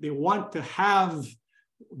gold. They want to have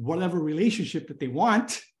whatever relationship that they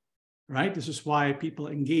want, right? This is why people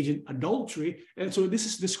engage in adultery. And so this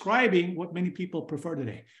is describing what many people prefer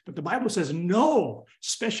today. But the Bible says no,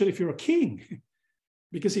 especially if you're a king,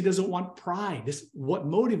 because he doesn't want pride. What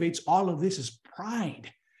motivates all of this is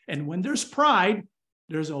pride. And when there's pride,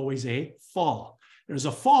 there's always a fall. There's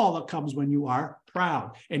a fall that comes when you are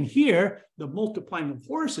proud. And here, the multiplying of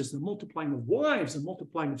horses, the multiplying of wives, the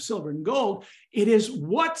multiplying of silver and gold, it is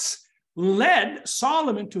what's led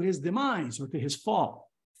Solomon to his demise or to his fall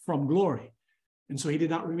from glory. And so he did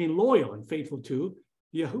not remain loyal and faithful to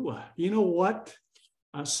Yahuwah. You know what?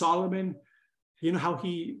 Solomon, you know how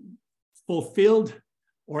he fulfilled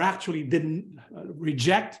or actually didn't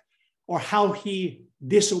reject, or how he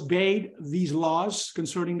disobeyed these laws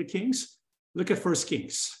concerning the kings? Look at 1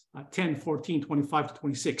 Kings 10, 14, 25 to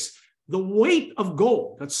 26. The weight of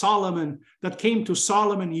gold that came to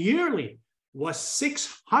Solomon yearly was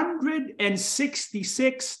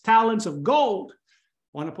 666 talents of gold.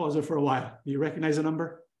 I want to pause there for a while. Do you recognize the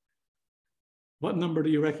number? What number do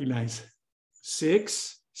you recognize?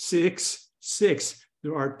 666.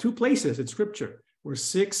 There are 2 places in Scripture where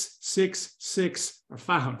 666 are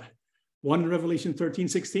found. One in Revelation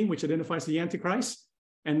 13:16, which identifies the Antichrist,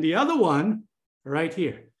 and the other one right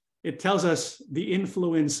here. It tells us the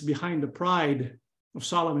influence behind the pride of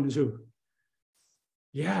Solomon is who?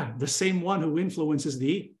 Yeah, the same one who influences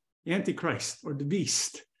the Antichrist or the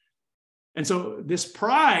beast. And so this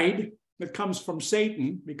pride that comes from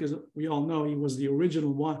Satan, because we all know he was the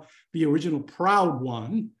original one, the original proud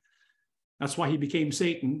one. That's why he became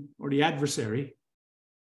Satan or the adversary,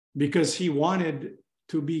 because he wanted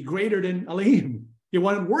to be greater than Elohim. He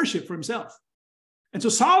wanted worship for himself. And so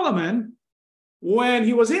Solomon, when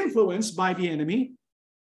he was influenced by the enemy,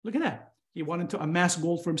 look at that. He wanted to amass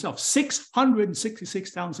gold for himself.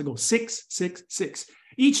 666 talents of gold. 666.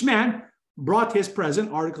 Each man brought his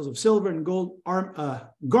present, articles of silver and gold,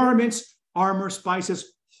 garments, armor,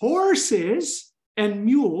 spices, horses, and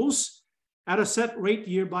mules at a set rate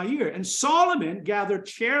year by year. And Solomon gathered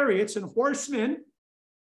chariots and horsemen.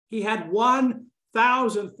 He had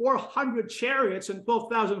 1,400 chariots and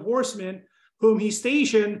 12,000 horsemen, whom he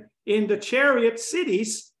stationed in the chariot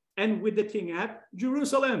cities and with the king at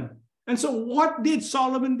Jerusalem. And so what did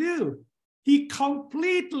Solomon do? He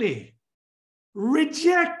completely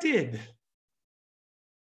rejected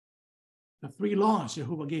the 3 laws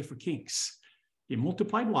Jehovah gave for kings. He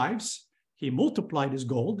multiplied wives, he multiplied his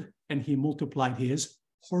gold, and he multiplied his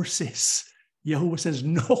horses. Yahuwah says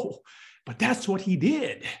no, but that's what he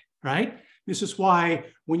did, right? This is why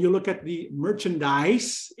when you look at the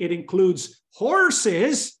merchandise, it includes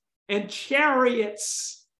horses and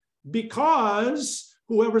chariots, because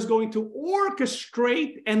whoever's going to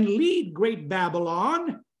orchestrate and lead Great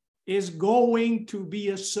Babylon is going to be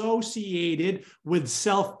associated with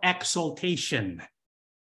self-exaltation.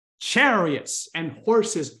 Chariots and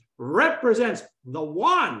horses represents the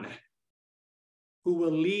one who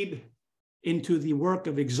will lead into the work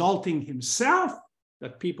of exalting himself,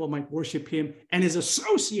 that people might worship him, and is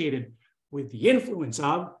associated with the influence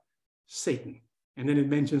of Satan. And then it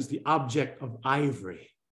mentions the object of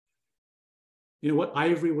ivory. You know what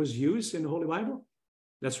ivory was used in the Holy Bible?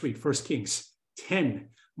 Let's read 1 Kings 10.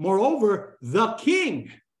 Moreover, the king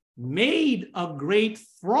made a great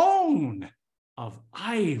throne of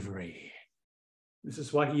ivory. This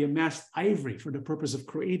is why he amassed ivory, for the purpose of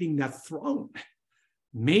creating that throne,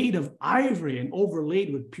 made of ivory and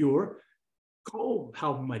overlaid with pure gold.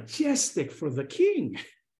 How majestic for the king,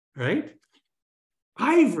 right?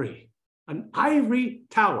 Ivory, an ivory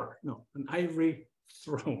tower, no, an ivory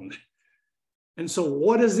throne. And so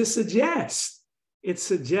what does this suggest? It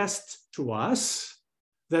suggests to us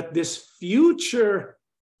that this future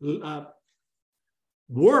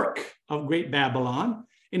work of Great Babylon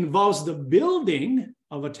involves the building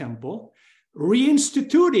of a temple,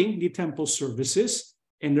 reinstituting the temple services,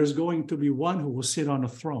 and there's going to be one who will sit on a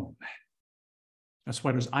throne. That's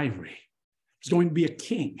why there's ivory. There's going to be a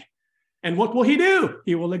king. And what will he do?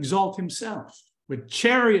 He will exalt himself with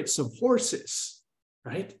chariots of horses,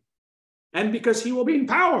 right? And because he will be in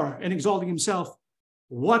power and exalting himself,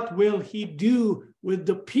 what will he do with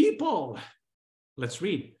the people? Let's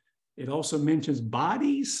read. It also mentions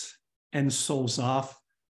bodies and souls of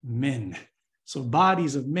men. So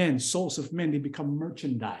bodies of men, souls of men, they become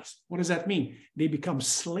merchandise. What does that mean? They become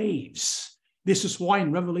slaves. This is why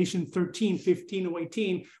in Revelation 13, 15, and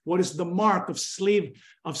 18, what is the mark of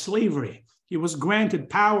slavery? He was granted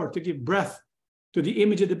power to give breath to the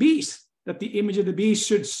image of the beast, that the image of the beast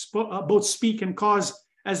should both speak and cause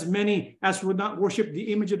as many as would not worship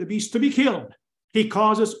the image of the beast to be killed. He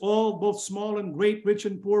causes all, both small and great, rich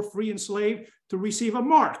and poor, free and slave, to receive a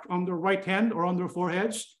mark on their right hand or on their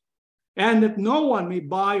foreheads, and that no one may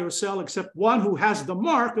buy or sell except one who has the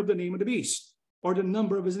mark of the name of the beast, or the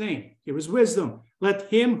number of his name. Here is wisdom. Let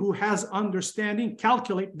him who has understanding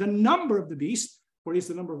calculate the number of the beast, for he is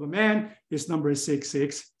the number of a man. His number is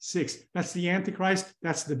 666. That's the Antichrist.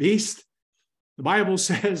 That's the beast. The Bible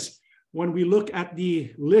says when we look at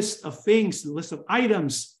the list of things, the list of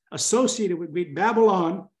items associated with Great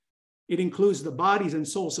Babylon, it includes the bodies and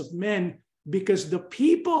souls of men, because the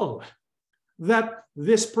people that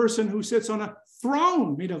this person who sits on a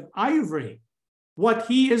throne made of ivory, what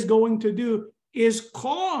he is going to do is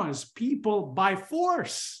cause people by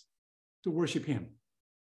force to worship him.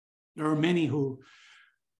 There are many who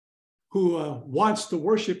wants to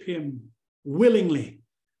worship him willingly,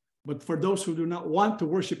 but for those who do not want to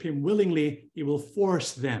worship him willingly, he will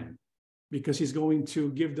force them, because he's going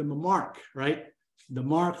to give them a mark, right? The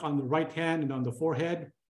mark on the right hand and on the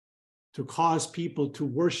forehead to cause people to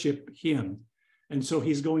worship him. And so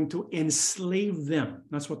he's going to enslave them.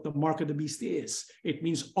 That's what the mark of the beast is. It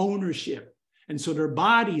means ownership. And so their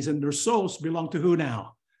bodies and their souls belong to who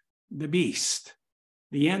now? The beast,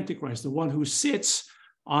 the Antichrist, the one who sits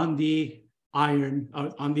on the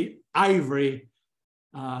ivory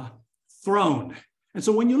throne. And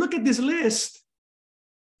so when you look at this list,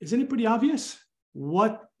 isn't it pretty obvious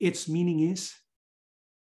what its meaning is?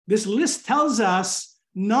 This list tells us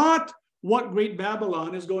not what Great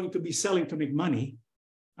Babylon is going to be selling to make money.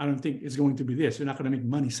 I don't think it's going to be this. You're not going to make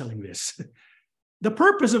money selling this. The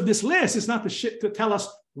purpose of this list is not to tell us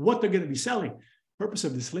what they're going to be selling. The purpose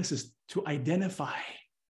of this list is to identify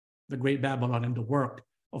the Great Babylon and the work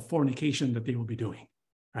of fornication that they will be doing,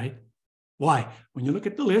 right? Why? When you look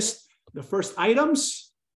at the list, the first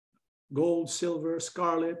items, gold, silver,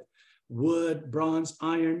 scarlet, wood, bronze,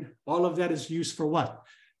 iron, all of that is used for what?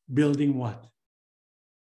 Building what?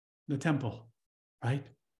 The temple, right?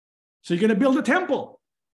 So you're going to build a temple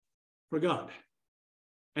for God.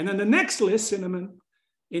 And then the next list, cinnamon,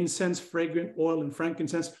 incense, fragrant oil, and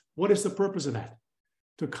frankincense. What is the purpose of that?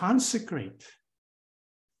 To consecrate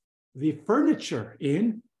the furniture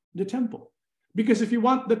in the temple. Because if you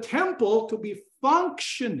want the temple to be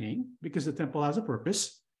functioning, because the temple has a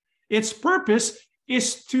purpose, its purpose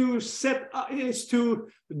is to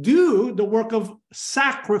do the work of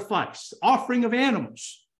sacrifice, offering of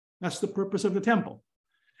animals. That's the purpose of the temple.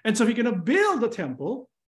 And so if you're going to build a temple,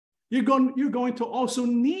 you're going to also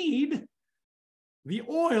need the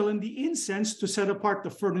oil and the incense to set apart the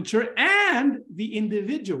furniture and the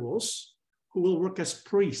individuals who will work as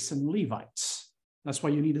priests and Levites. That's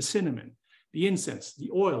why you need the cinnamon, the incense,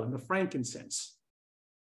 the oil, and the frankincense.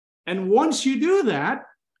 And once you do that,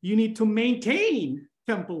 you need to maintain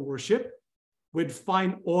temple worship with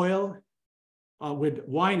fine oil, with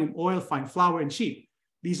wine and oil, fine flour and sheep.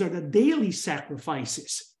 These are the daily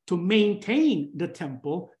sacrifices to maintain the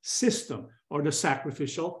temple system or the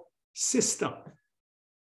sacrificial system.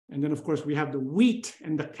 And then, of course, we have the wheat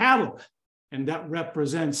and the cattle, and that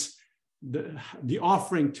represents the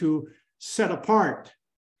offering to set apart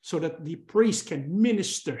so that the priest can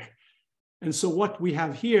minister. And so what we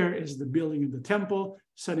have here is the building of the temple,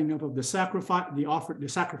 setting up of the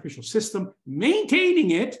sacrificial system,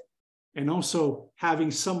 maintaining it, and also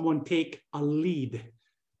having someone take a lead,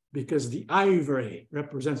 because the ivory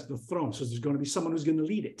represents the throne. So there's going to be someone who's going to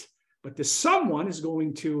lead it. But this someone is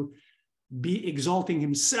going to be exalting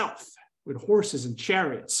himself with horses and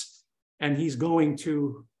chariots, and he's going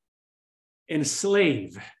to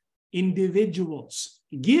enslave individuals,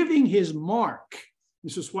 giving his mark.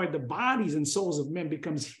 This is why the bodies and souls of men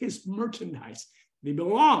becomes his merchandise. They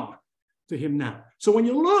belong to him now. So when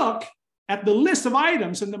you look at the list of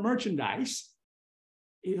items in the merchandise,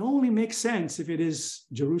 it only makes sense if it is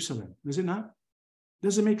Jerusalem, does it not?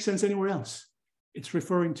 Doesn't make sense anywhere else. It's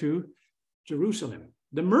referring to Jerusalem.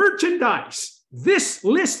 The merchandise, this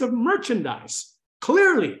list of merchandise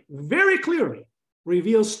clearly, very clearly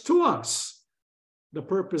reveals to us the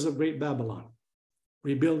purpose of Great Babylon.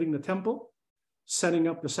 Rebuilding the temple, setting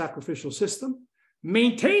up the sacrificial system,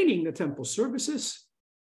 maintaining the temple services,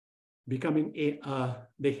 becoming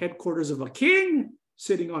the headquarters of a king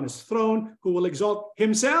sitting on his throne who will exalt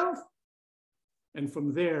himself. And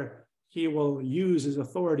from there, he will use his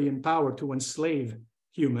authority and power to enslave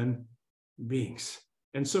human beings.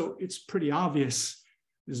 And so it's pretty obvious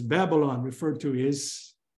this Babylon referred to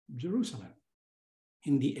is Jerusalem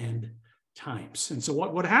in the end times. And so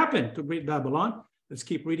what happened to Great Babylon? Let's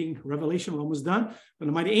keep reading Revelation. We're almost done. Then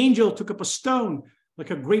the mighty angel took up a stone like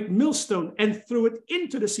a great millstone and threw it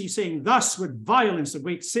into the sea, saying, thus with violence the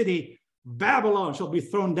great city Babylon shall be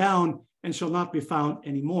thrown down and shall not be found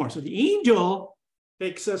anymore. So the angel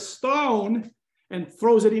takes a stone and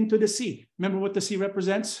throws it into the sea. Remember what the sea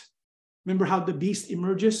represents? Remember how the beast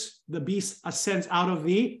emerges? The beast ascends out of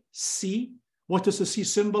the sea. What does the sea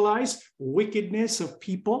symbolize? Wickedness of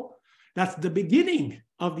people. That's the beginning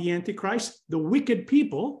of the Antichrist. The wicked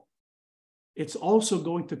people, it's also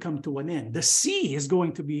going to come to an end. The sea is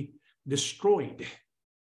going to be destroyed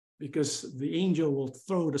because the angel will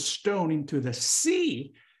throw the stone into the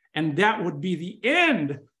sea, and that would be the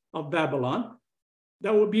end of Babylon.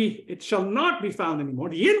 That would be, it shall not be found anymore.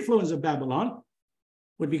 The influence of Babylon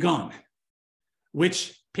would be gone,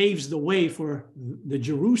 which paves the way for the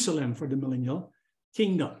Jerusalem for the millennial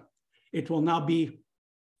kingdom. It will now be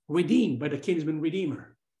redeemed by the kinsman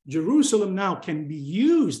redeemer. Jerusalem now can be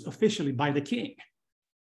used officially by the king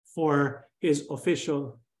for his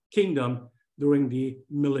official kingdom during the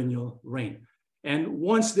millennial reign. And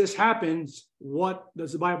once this happens, what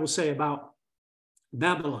does the Bible say about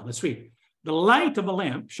Babylon? Let's read. The light of a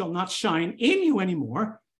lamp shall not shine in you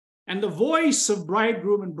anymore, and the voice of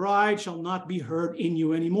bridegroom and bride shall not be heard in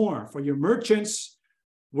you anymore. For your merchants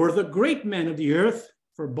were the great men of the earth,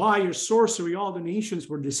 for by your sorcery all the nations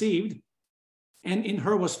were deceived. And in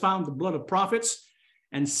her was found the blood of prophets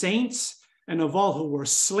and saints and of all who were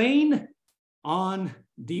slain on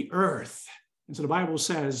the earth. And so the Bible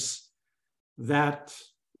says that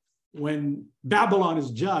when Babylon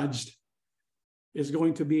is judged, it's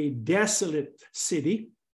going to be a desolate city.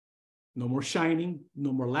 No more shining,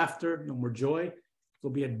 no more laughter, no more joy. It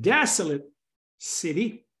will be a desolate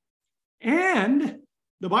city. And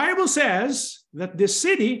the Bible says that this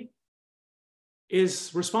city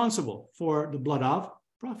is responsible for the blood of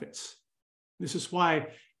prophets. This is why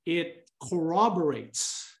it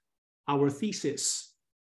corroborates our thesis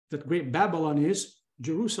that Great Babylon is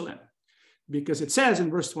Jerusalem. Because it says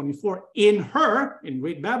in verse 24, in her, in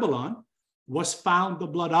Great Babylon, was found the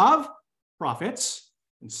blood of prophets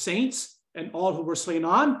and saints and all who were slain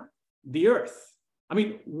on the earth. I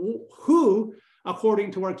mean, who,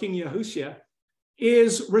 according to our King Yahushua,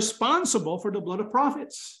 is responsible for the blood of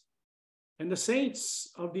prophets and the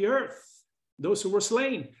saints of the earth, those who were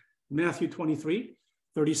slain? Matthew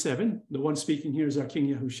 23:37, the one speaking here is our King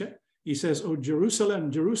Yahushua. He says, "O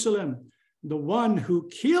Jerusalem, Jerusalem, the one who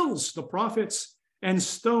kills the prophets and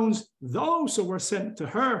stones those who were sent to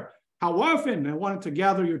her. How often I wanted to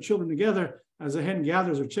gather your children together as a hen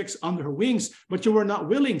gathers her chicks under her wings, but you were not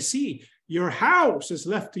willing. See, your house is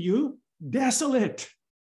left to you desolate."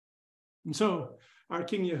 And so our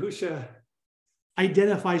King Yahushua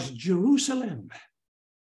identifies Jerusalem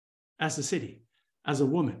as the city, as a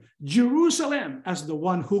woman. Jerusalem as the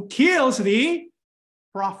one who kills the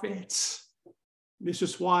prophets. This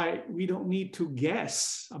is why we don't need to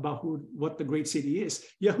guess about what the great city is.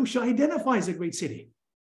 Yahushua identifies the great city.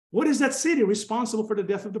 What is that city responsible for the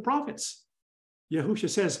death of the prophets? Yahushua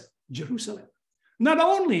says, Jerusalem. Not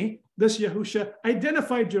only does Yahushua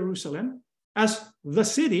identify Jerusalem as the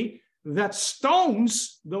city that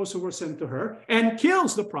stones those who were sent to her and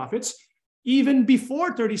kills the prophets, even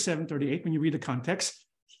before 37-38, when you read the context,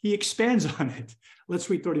 he expands on it. Let's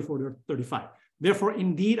read 34-35. Therefore,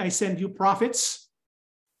 indeed, I send you prophets,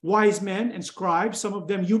 wise men and scribes. Some of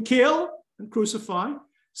them you kill and crucify.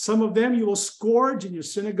 Some of them you will scourge in your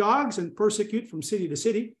synagogues and persecute from city to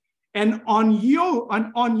city. And on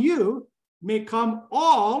you may come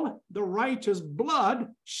all the righteous blood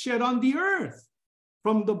shed on the earth,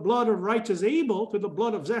 from the blood of righteous Abel to the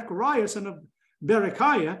blood of Zechariah, son of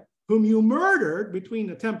Berechiah, whom you murdered between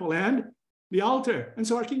the temple and the altar. And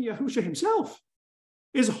so our King Yahushua himself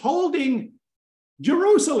is holding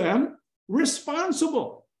Jerusalem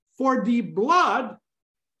responsible for the blood,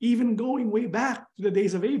 even going way back to the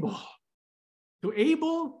days of Abel. From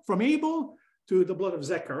Abel to the blood of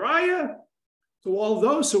Zechariah, to all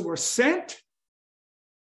those who were sent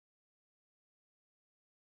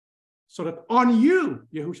so that on you,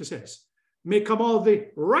 Yahushua says, may come all the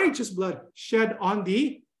righteous blood shed on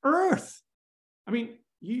the earth. I mean,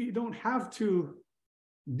 you don't have to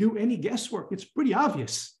do any guesswork. It's pretty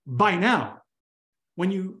obvious by now.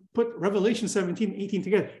 When you put Revelation 17, 18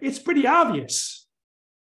 together, it's pretty obvious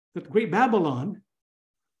that Great Babylon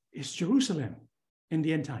is Jerusalem in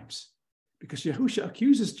the end times, because Yahushua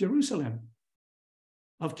accuses Jerusalem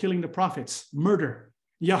of killing the prophets, murder.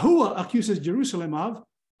 Yahuwah accuses Jerusalem of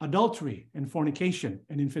adultery and fornication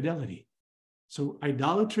and infidelity. So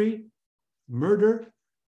idolatry, murder,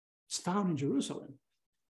 it's found in Jerusalem.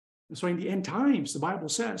 And so in the end times, the Bible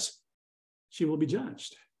says she will be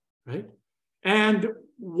judged, right? And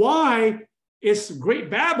why is Great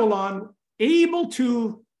Babylon able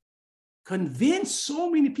to convince so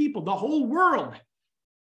many people, the whole world,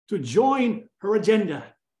 to join her agenda?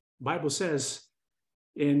 The Bible says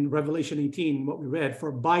in Revelation 18, what we read,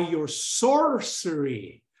 for by your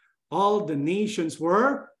sorcery, all the nations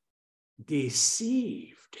were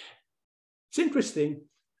deceived. It's interesting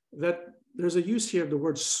that there's a use here of the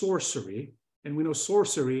word sorcery, and we know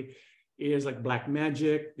sorcery is like black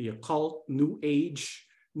magic, the occult, new age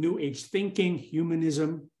thinking,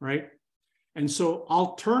 humanism, right? And so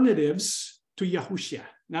alternatives to Yahushua,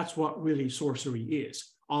 that's what really sorcery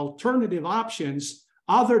is. Alternative options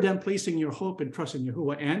other than placing your hope and trust in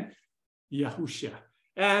Yahuwah and Yahushua.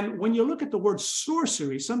 And when you look at the word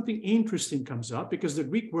sorcery, something interesting comes up, because the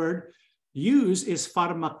Greek word used is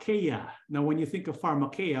pharmakeia. Now, when you think of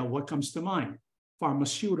pharmakeia, what comes to mind?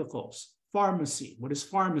 Pharmaceuticals, pharmacy. What is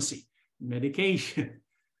pharmacy? Medication.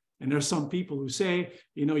 And there's some people who say,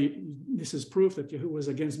 this is proof that Yahuwah is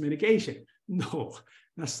against medication. No,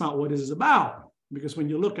 that's not what this is about. Because when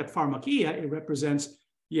you look at pharmakeia, it represents,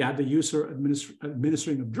 the use or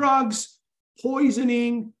administering of drugs,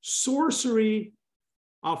 poisoning, sorcery,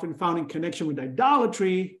 often found in connection with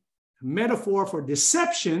idolatry, metaphor for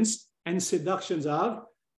deceptions and seductions of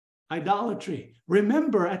idolatry.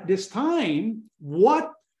 Remember, at this time,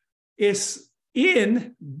 what is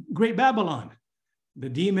in Great Babylon? The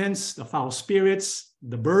demons, the foul spirits,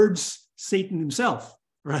 the birds, Satan himself,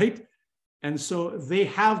 right? And so they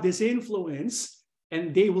have this influence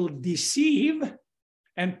and they will deceive.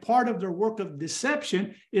 And part of their work of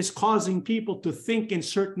deception is causing people to think in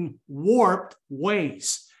certain warped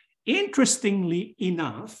ways. Interestingly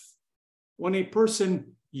enough, when a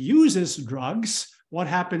person uses drugs, what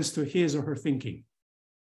happens to his or her thinking?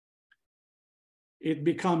 It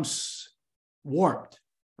becomes warped,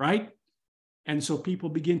 right? And so people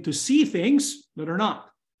begin to see things that are not.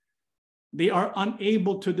 They are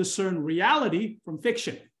unable to discern reality from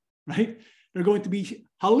fiction, right? They're going to be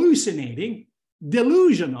hallucinating,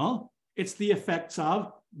 delusional. It's the effects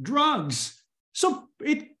of drugs. So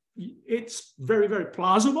it's very, very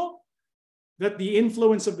plausible that the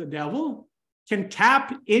influence of the devil can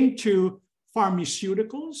tap into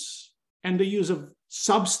pharmaceuticals and the use of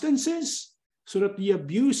substances, so that the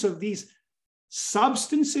abuse of these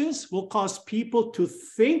substances will cause people to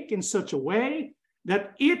think in such a way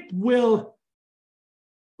that it will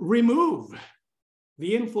remove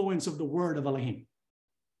the influence of the word of Elohim.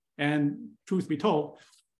 And truth be told,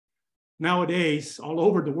 nowadays, all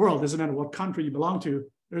over the world, doesn't matter what country you belong to,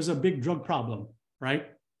 there's a big drug problem, right?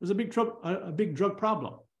 There's a big drug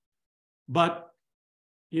problem. But,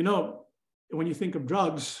 when you think of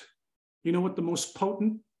drugs, you know what the most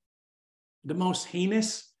potent, the most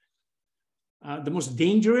heinous, the most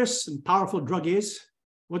dangerous and powerful drug is?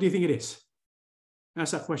 What do you think it is?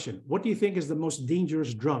 Ask that question. What do you think is the most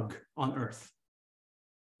dangerous drug on earth?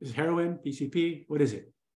 Is it heroin, PCP? What is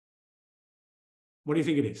it? What do you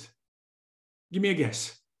think it is? Give me a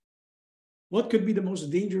guess. What could be the most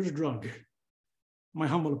dangerous drug? My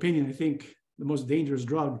humble opinion, I think the most dangerous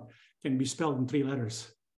drug can be spelled in 3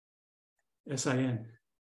 letters. S-I-N,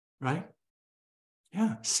 right?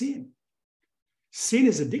 Yeah, sin. Sin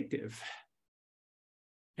is addictive.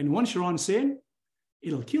 And once you're on sin,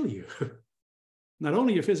 it'll kill you. Not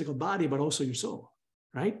only your physical body, but also your soul,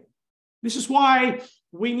 right? This is why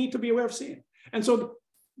we need to be aware of sin. And so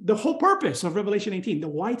the whole purpose of Revelation 18, the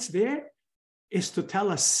why it's there, is to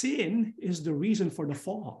tell us sin is the reason for the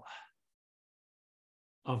fall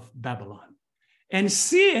of Babylon. And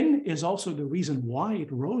sin is also the reason why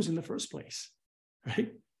it rose in the first place,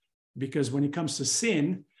 right? Because when it comes to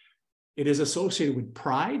sin, it is associated with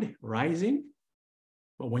pride, rising.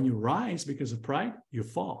 But when you rise because of pride, you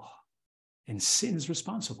fall. And sin is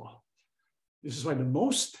responsible. This is why the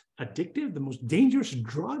most addictive, the most dangerous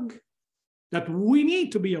drug that we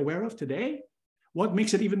need to be aware of today, what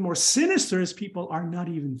makes it even more sinister is people are not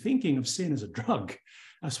even thinking of sin as a drug.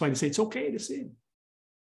 That's why they say it's okay to sin.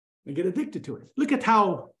 They get addicted to it. Look at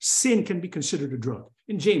how sin can be considered a drug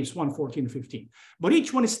in James 1:14-15. But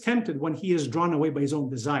each one is tempted when he is drawn away by his own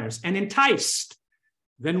desires and enticed.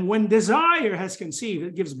 Then when desire has conceived,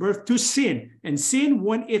 it gives birth to sin. And sin,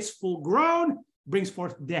 when it's full grown, brings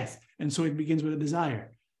forth death. And so it begins with a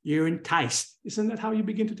desire. You're enticed. Isn't that how you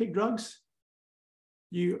begin to take drugs?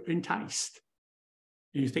 You're enticed.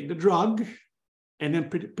 You take the drug, and then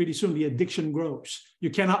pretty soon the addiction grows. You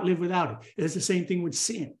cannot live without it. It's the same thing with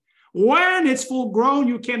sin. When it's full grown,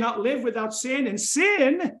 you cannot live without sin, and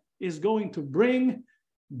sin is going to bring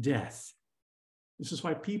death. This is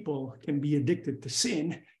why people can be addicted to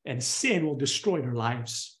sin, and sin will destroy their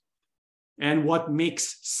lives. And what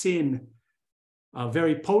makes sin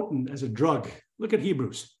very potent as a drug? Look at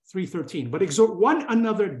Hebrews 3:13. But exhort one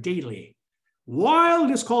another daily, while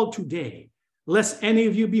it is called today, lest any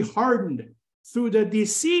of you be hardened through the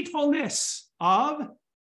deceitfulness of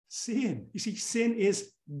sin. You see, sin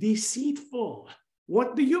is deceitful.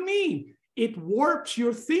 What do you mean? It warps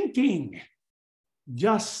your thinking,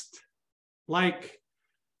 just like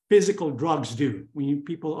physical drugs do. When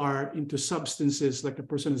people are into substances, like a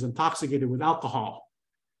person is intoxicated with alcohol,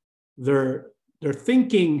 their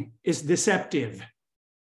thinking is deceptive.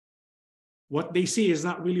 What they see is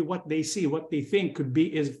not really what they see. What they think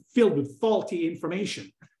is filled with faulty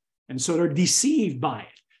information. And so they're deceived by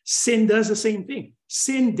it. Sin does the same thing.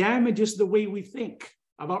 Sin damages the way we think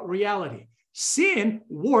about reality. Sin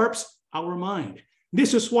warps our mind.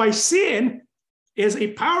 This is why sin is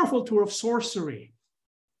a powerful tool of sorcery.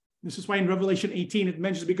 This is why in Revelation 18 it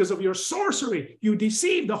mentions, because of your sorcery, you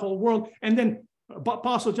deceive the whole world. And then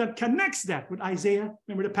Apostle John connects that with Isaiah.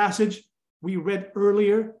 Remember the passage we read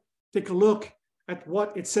earlier? Take a look at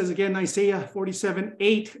what it says again, Isaiah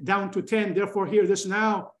 47:8 down to 10. Therefore, hear this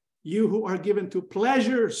now, you who are given to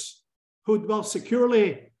pleasures, who dwell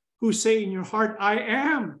securely, who say in your heart, I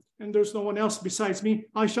am, and there's no one else besides me.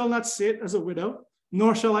 I shall not sit as a widow,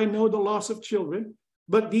 nor shall I know the loss of children.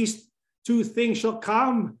 But these two things shall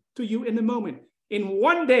come to you in a moment. In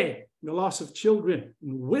one day, the loss of children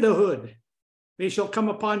and widowhood, they shall come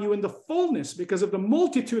upon you in the fullness because of the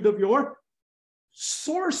multitude of your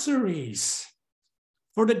sorceries,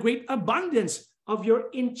 for the great abundance of your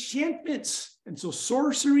enchantments. And so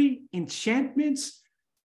sorcery, enchantments,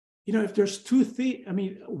 if there's two things,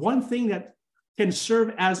 one thing that can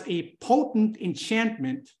serve as a potent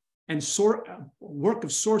enchantment and work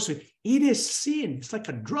of sorcery, it is sin. It's like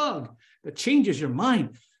a drug that changes your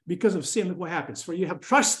mind. Because of sin, look what happens. For you have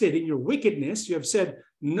trusted in your wickedness. You have said,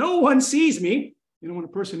 no one sees me. When a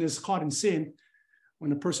person is caught in sin,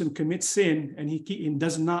 when a person commits sin and he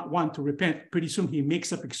does not want to repent, pretty soon he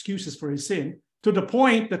makes up excuses for his sin to the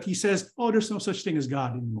point that he says, oh, there's no such thing as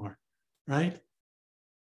God anymore, right?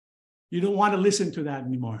 You don't want to listen to that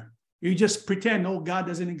anymore. You just pretend, oh, God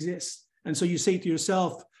doesn't exist. And so you say to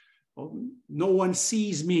yourself, oh, no one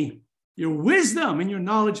sees me. Your wisdom and your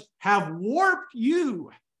knowledge have warped you.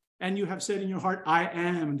 And you have said in your heart, I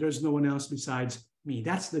am, and there's no one else besides me.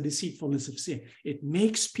 That's the deceitfulness of sin. It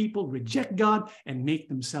makes people reject God and make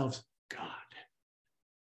themselves God.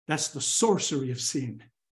 That's the sorcery of sin.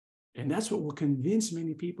 And that's what will convince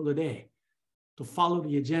many people today to follow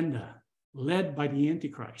the agenda led by the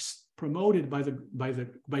Antichrist, promoted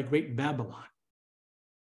by great Babylon.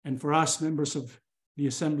 And for us, members of the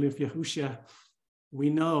Assembly of Yahushua,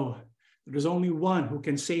 we know that there's only one who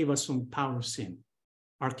can save us from the power of sin,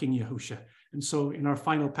 our King Yahushua. And so in our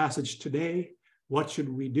final passage today, what should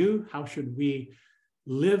we do? How should we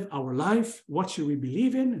live our life? What should we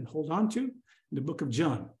believe in and hold on to? In the book of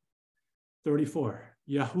John 34,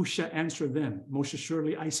 Yahushua answered them, most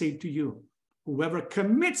assuredly I say to you, whoever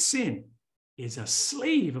commits sin is a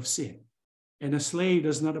slave of sin. And a slave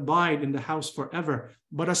does not abide in the house forever,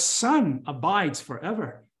 but a son abides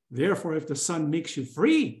forever. Therefore, if the Son makes you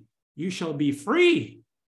free, you shall be free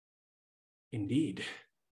indeed.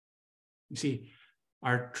 You see,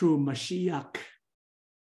 our true Mashiach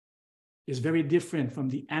is very different from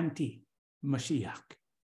the anti-Mashiach.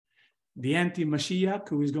 The anti-Mashiach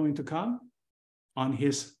who is going to come on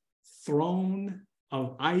his throne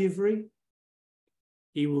of ivory,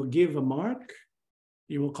 he will give a mark.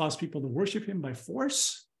 He will cause people to worship him by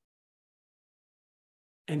force,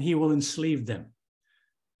 and he will enslave them.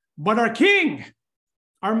 But our King,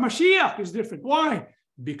 our Mashiach is different. Why?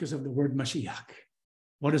 Because of the word Mashiach.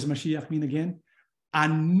 What does Mashiach mean again?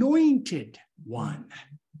 Anointed one.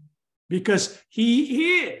 Because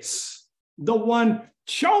he is the one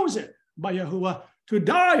chosen by Yahuwah to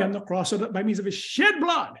die on the cross so that by means of his shed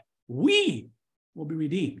blood, we will be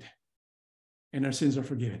redeemed and our sins are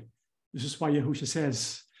forgiven. This is why Yahushua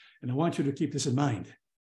says, and I want you to keep this in mind,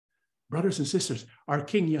 Brothers and sisters, our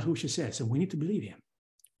King Yahushua says, and we need to believe him.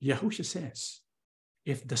 Yahushua says,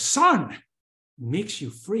 if the Son makes you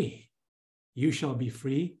free, you shall be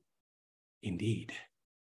free indeed.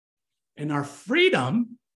 And our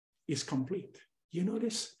freedom is complete. You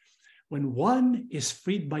notice? When one is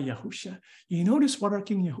freed by Yahushua, you notice what our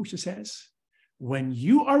King Yahushua says? When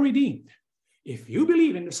you are redeemed, if you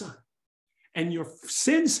believe in the Son, and your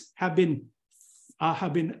sins have been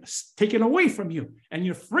taken away from you, and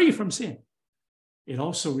you're free from sin, it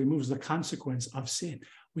also removes the consequence of sin.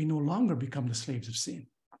 We no longer become the slaves of sin.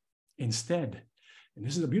 Instead, and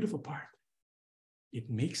this is the beautiful part, it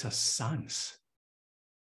makes us sons.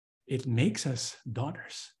 It makes us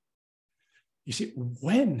daughters. You see,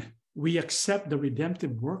 when we accept the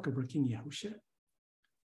redemptive work of our King Yahushua,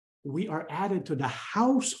 we are added to the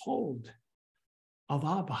household of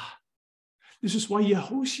Abba. This is why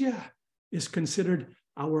Yahushua is considered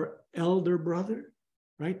our elder brother,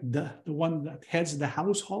 right? The one that heads the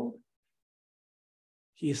household.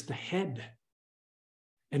 He is the head.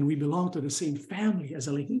 And we belong to the same family as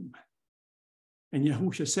Elohim. And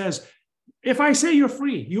Yahushua says, if I say you're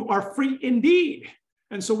free, you are free indeed.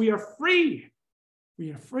 And so we are free.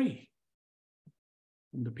 We are free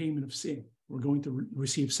from the payment of sin. We're going to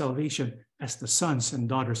receive salvation as the sons and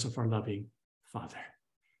daughters of our loving Father.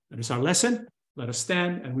 That is our lesson. Let us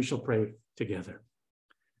stand and we shall pray together.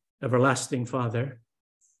 Everlasting Father,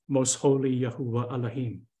 most holy Yahuwah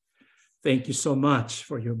Elohim, thank you so much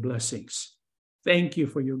for your blessings. Thank you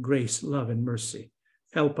for your grace, love, and mercy.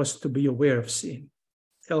 Help us to be aware of sin.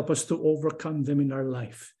 Help us to overcome them in our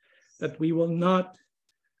life, that we will not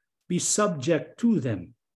be subject to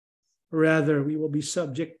them. Rather, we will be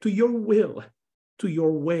subject to your will, to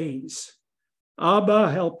your ways.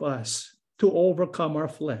 Abba, help us to overcome our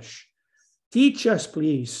flesh. Teach us,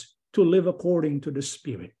 please, to live according to the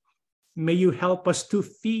Spirit. May you help us to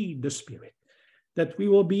feed the Spirit, that we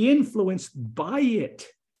will be influenced by it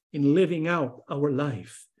in living out our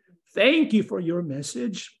life. Thank you for your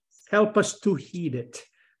message. Help us to heed it.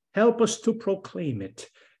 Help us to proclaim it.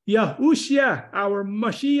 Yahushua, our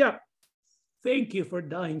Mashiach, thank you for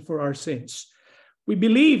dying for our sins. We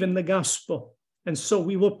believe in the gospel, and so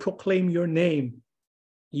we will proclaim your name,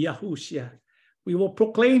 Yahushua. We will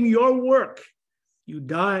proclaim your work. You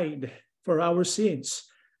died for our sins,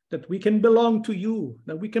 that we can belong to you,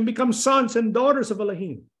 that we can become sons and daughters of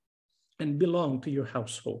Elohim and belong to your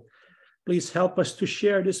household. Please help us to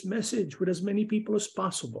share this message with as many people as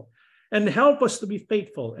possible, and help us to be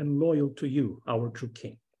faithful and loyal to you, our true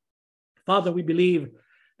King. Father, we believe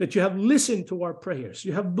that you have listened to our prayers.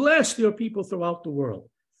 You have blessed your people throughout the world.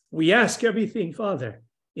 We ask everything, Father,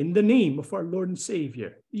 in the name of our Lord and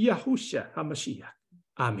Savior, Yahushua HaMashiach.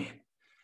 Amen.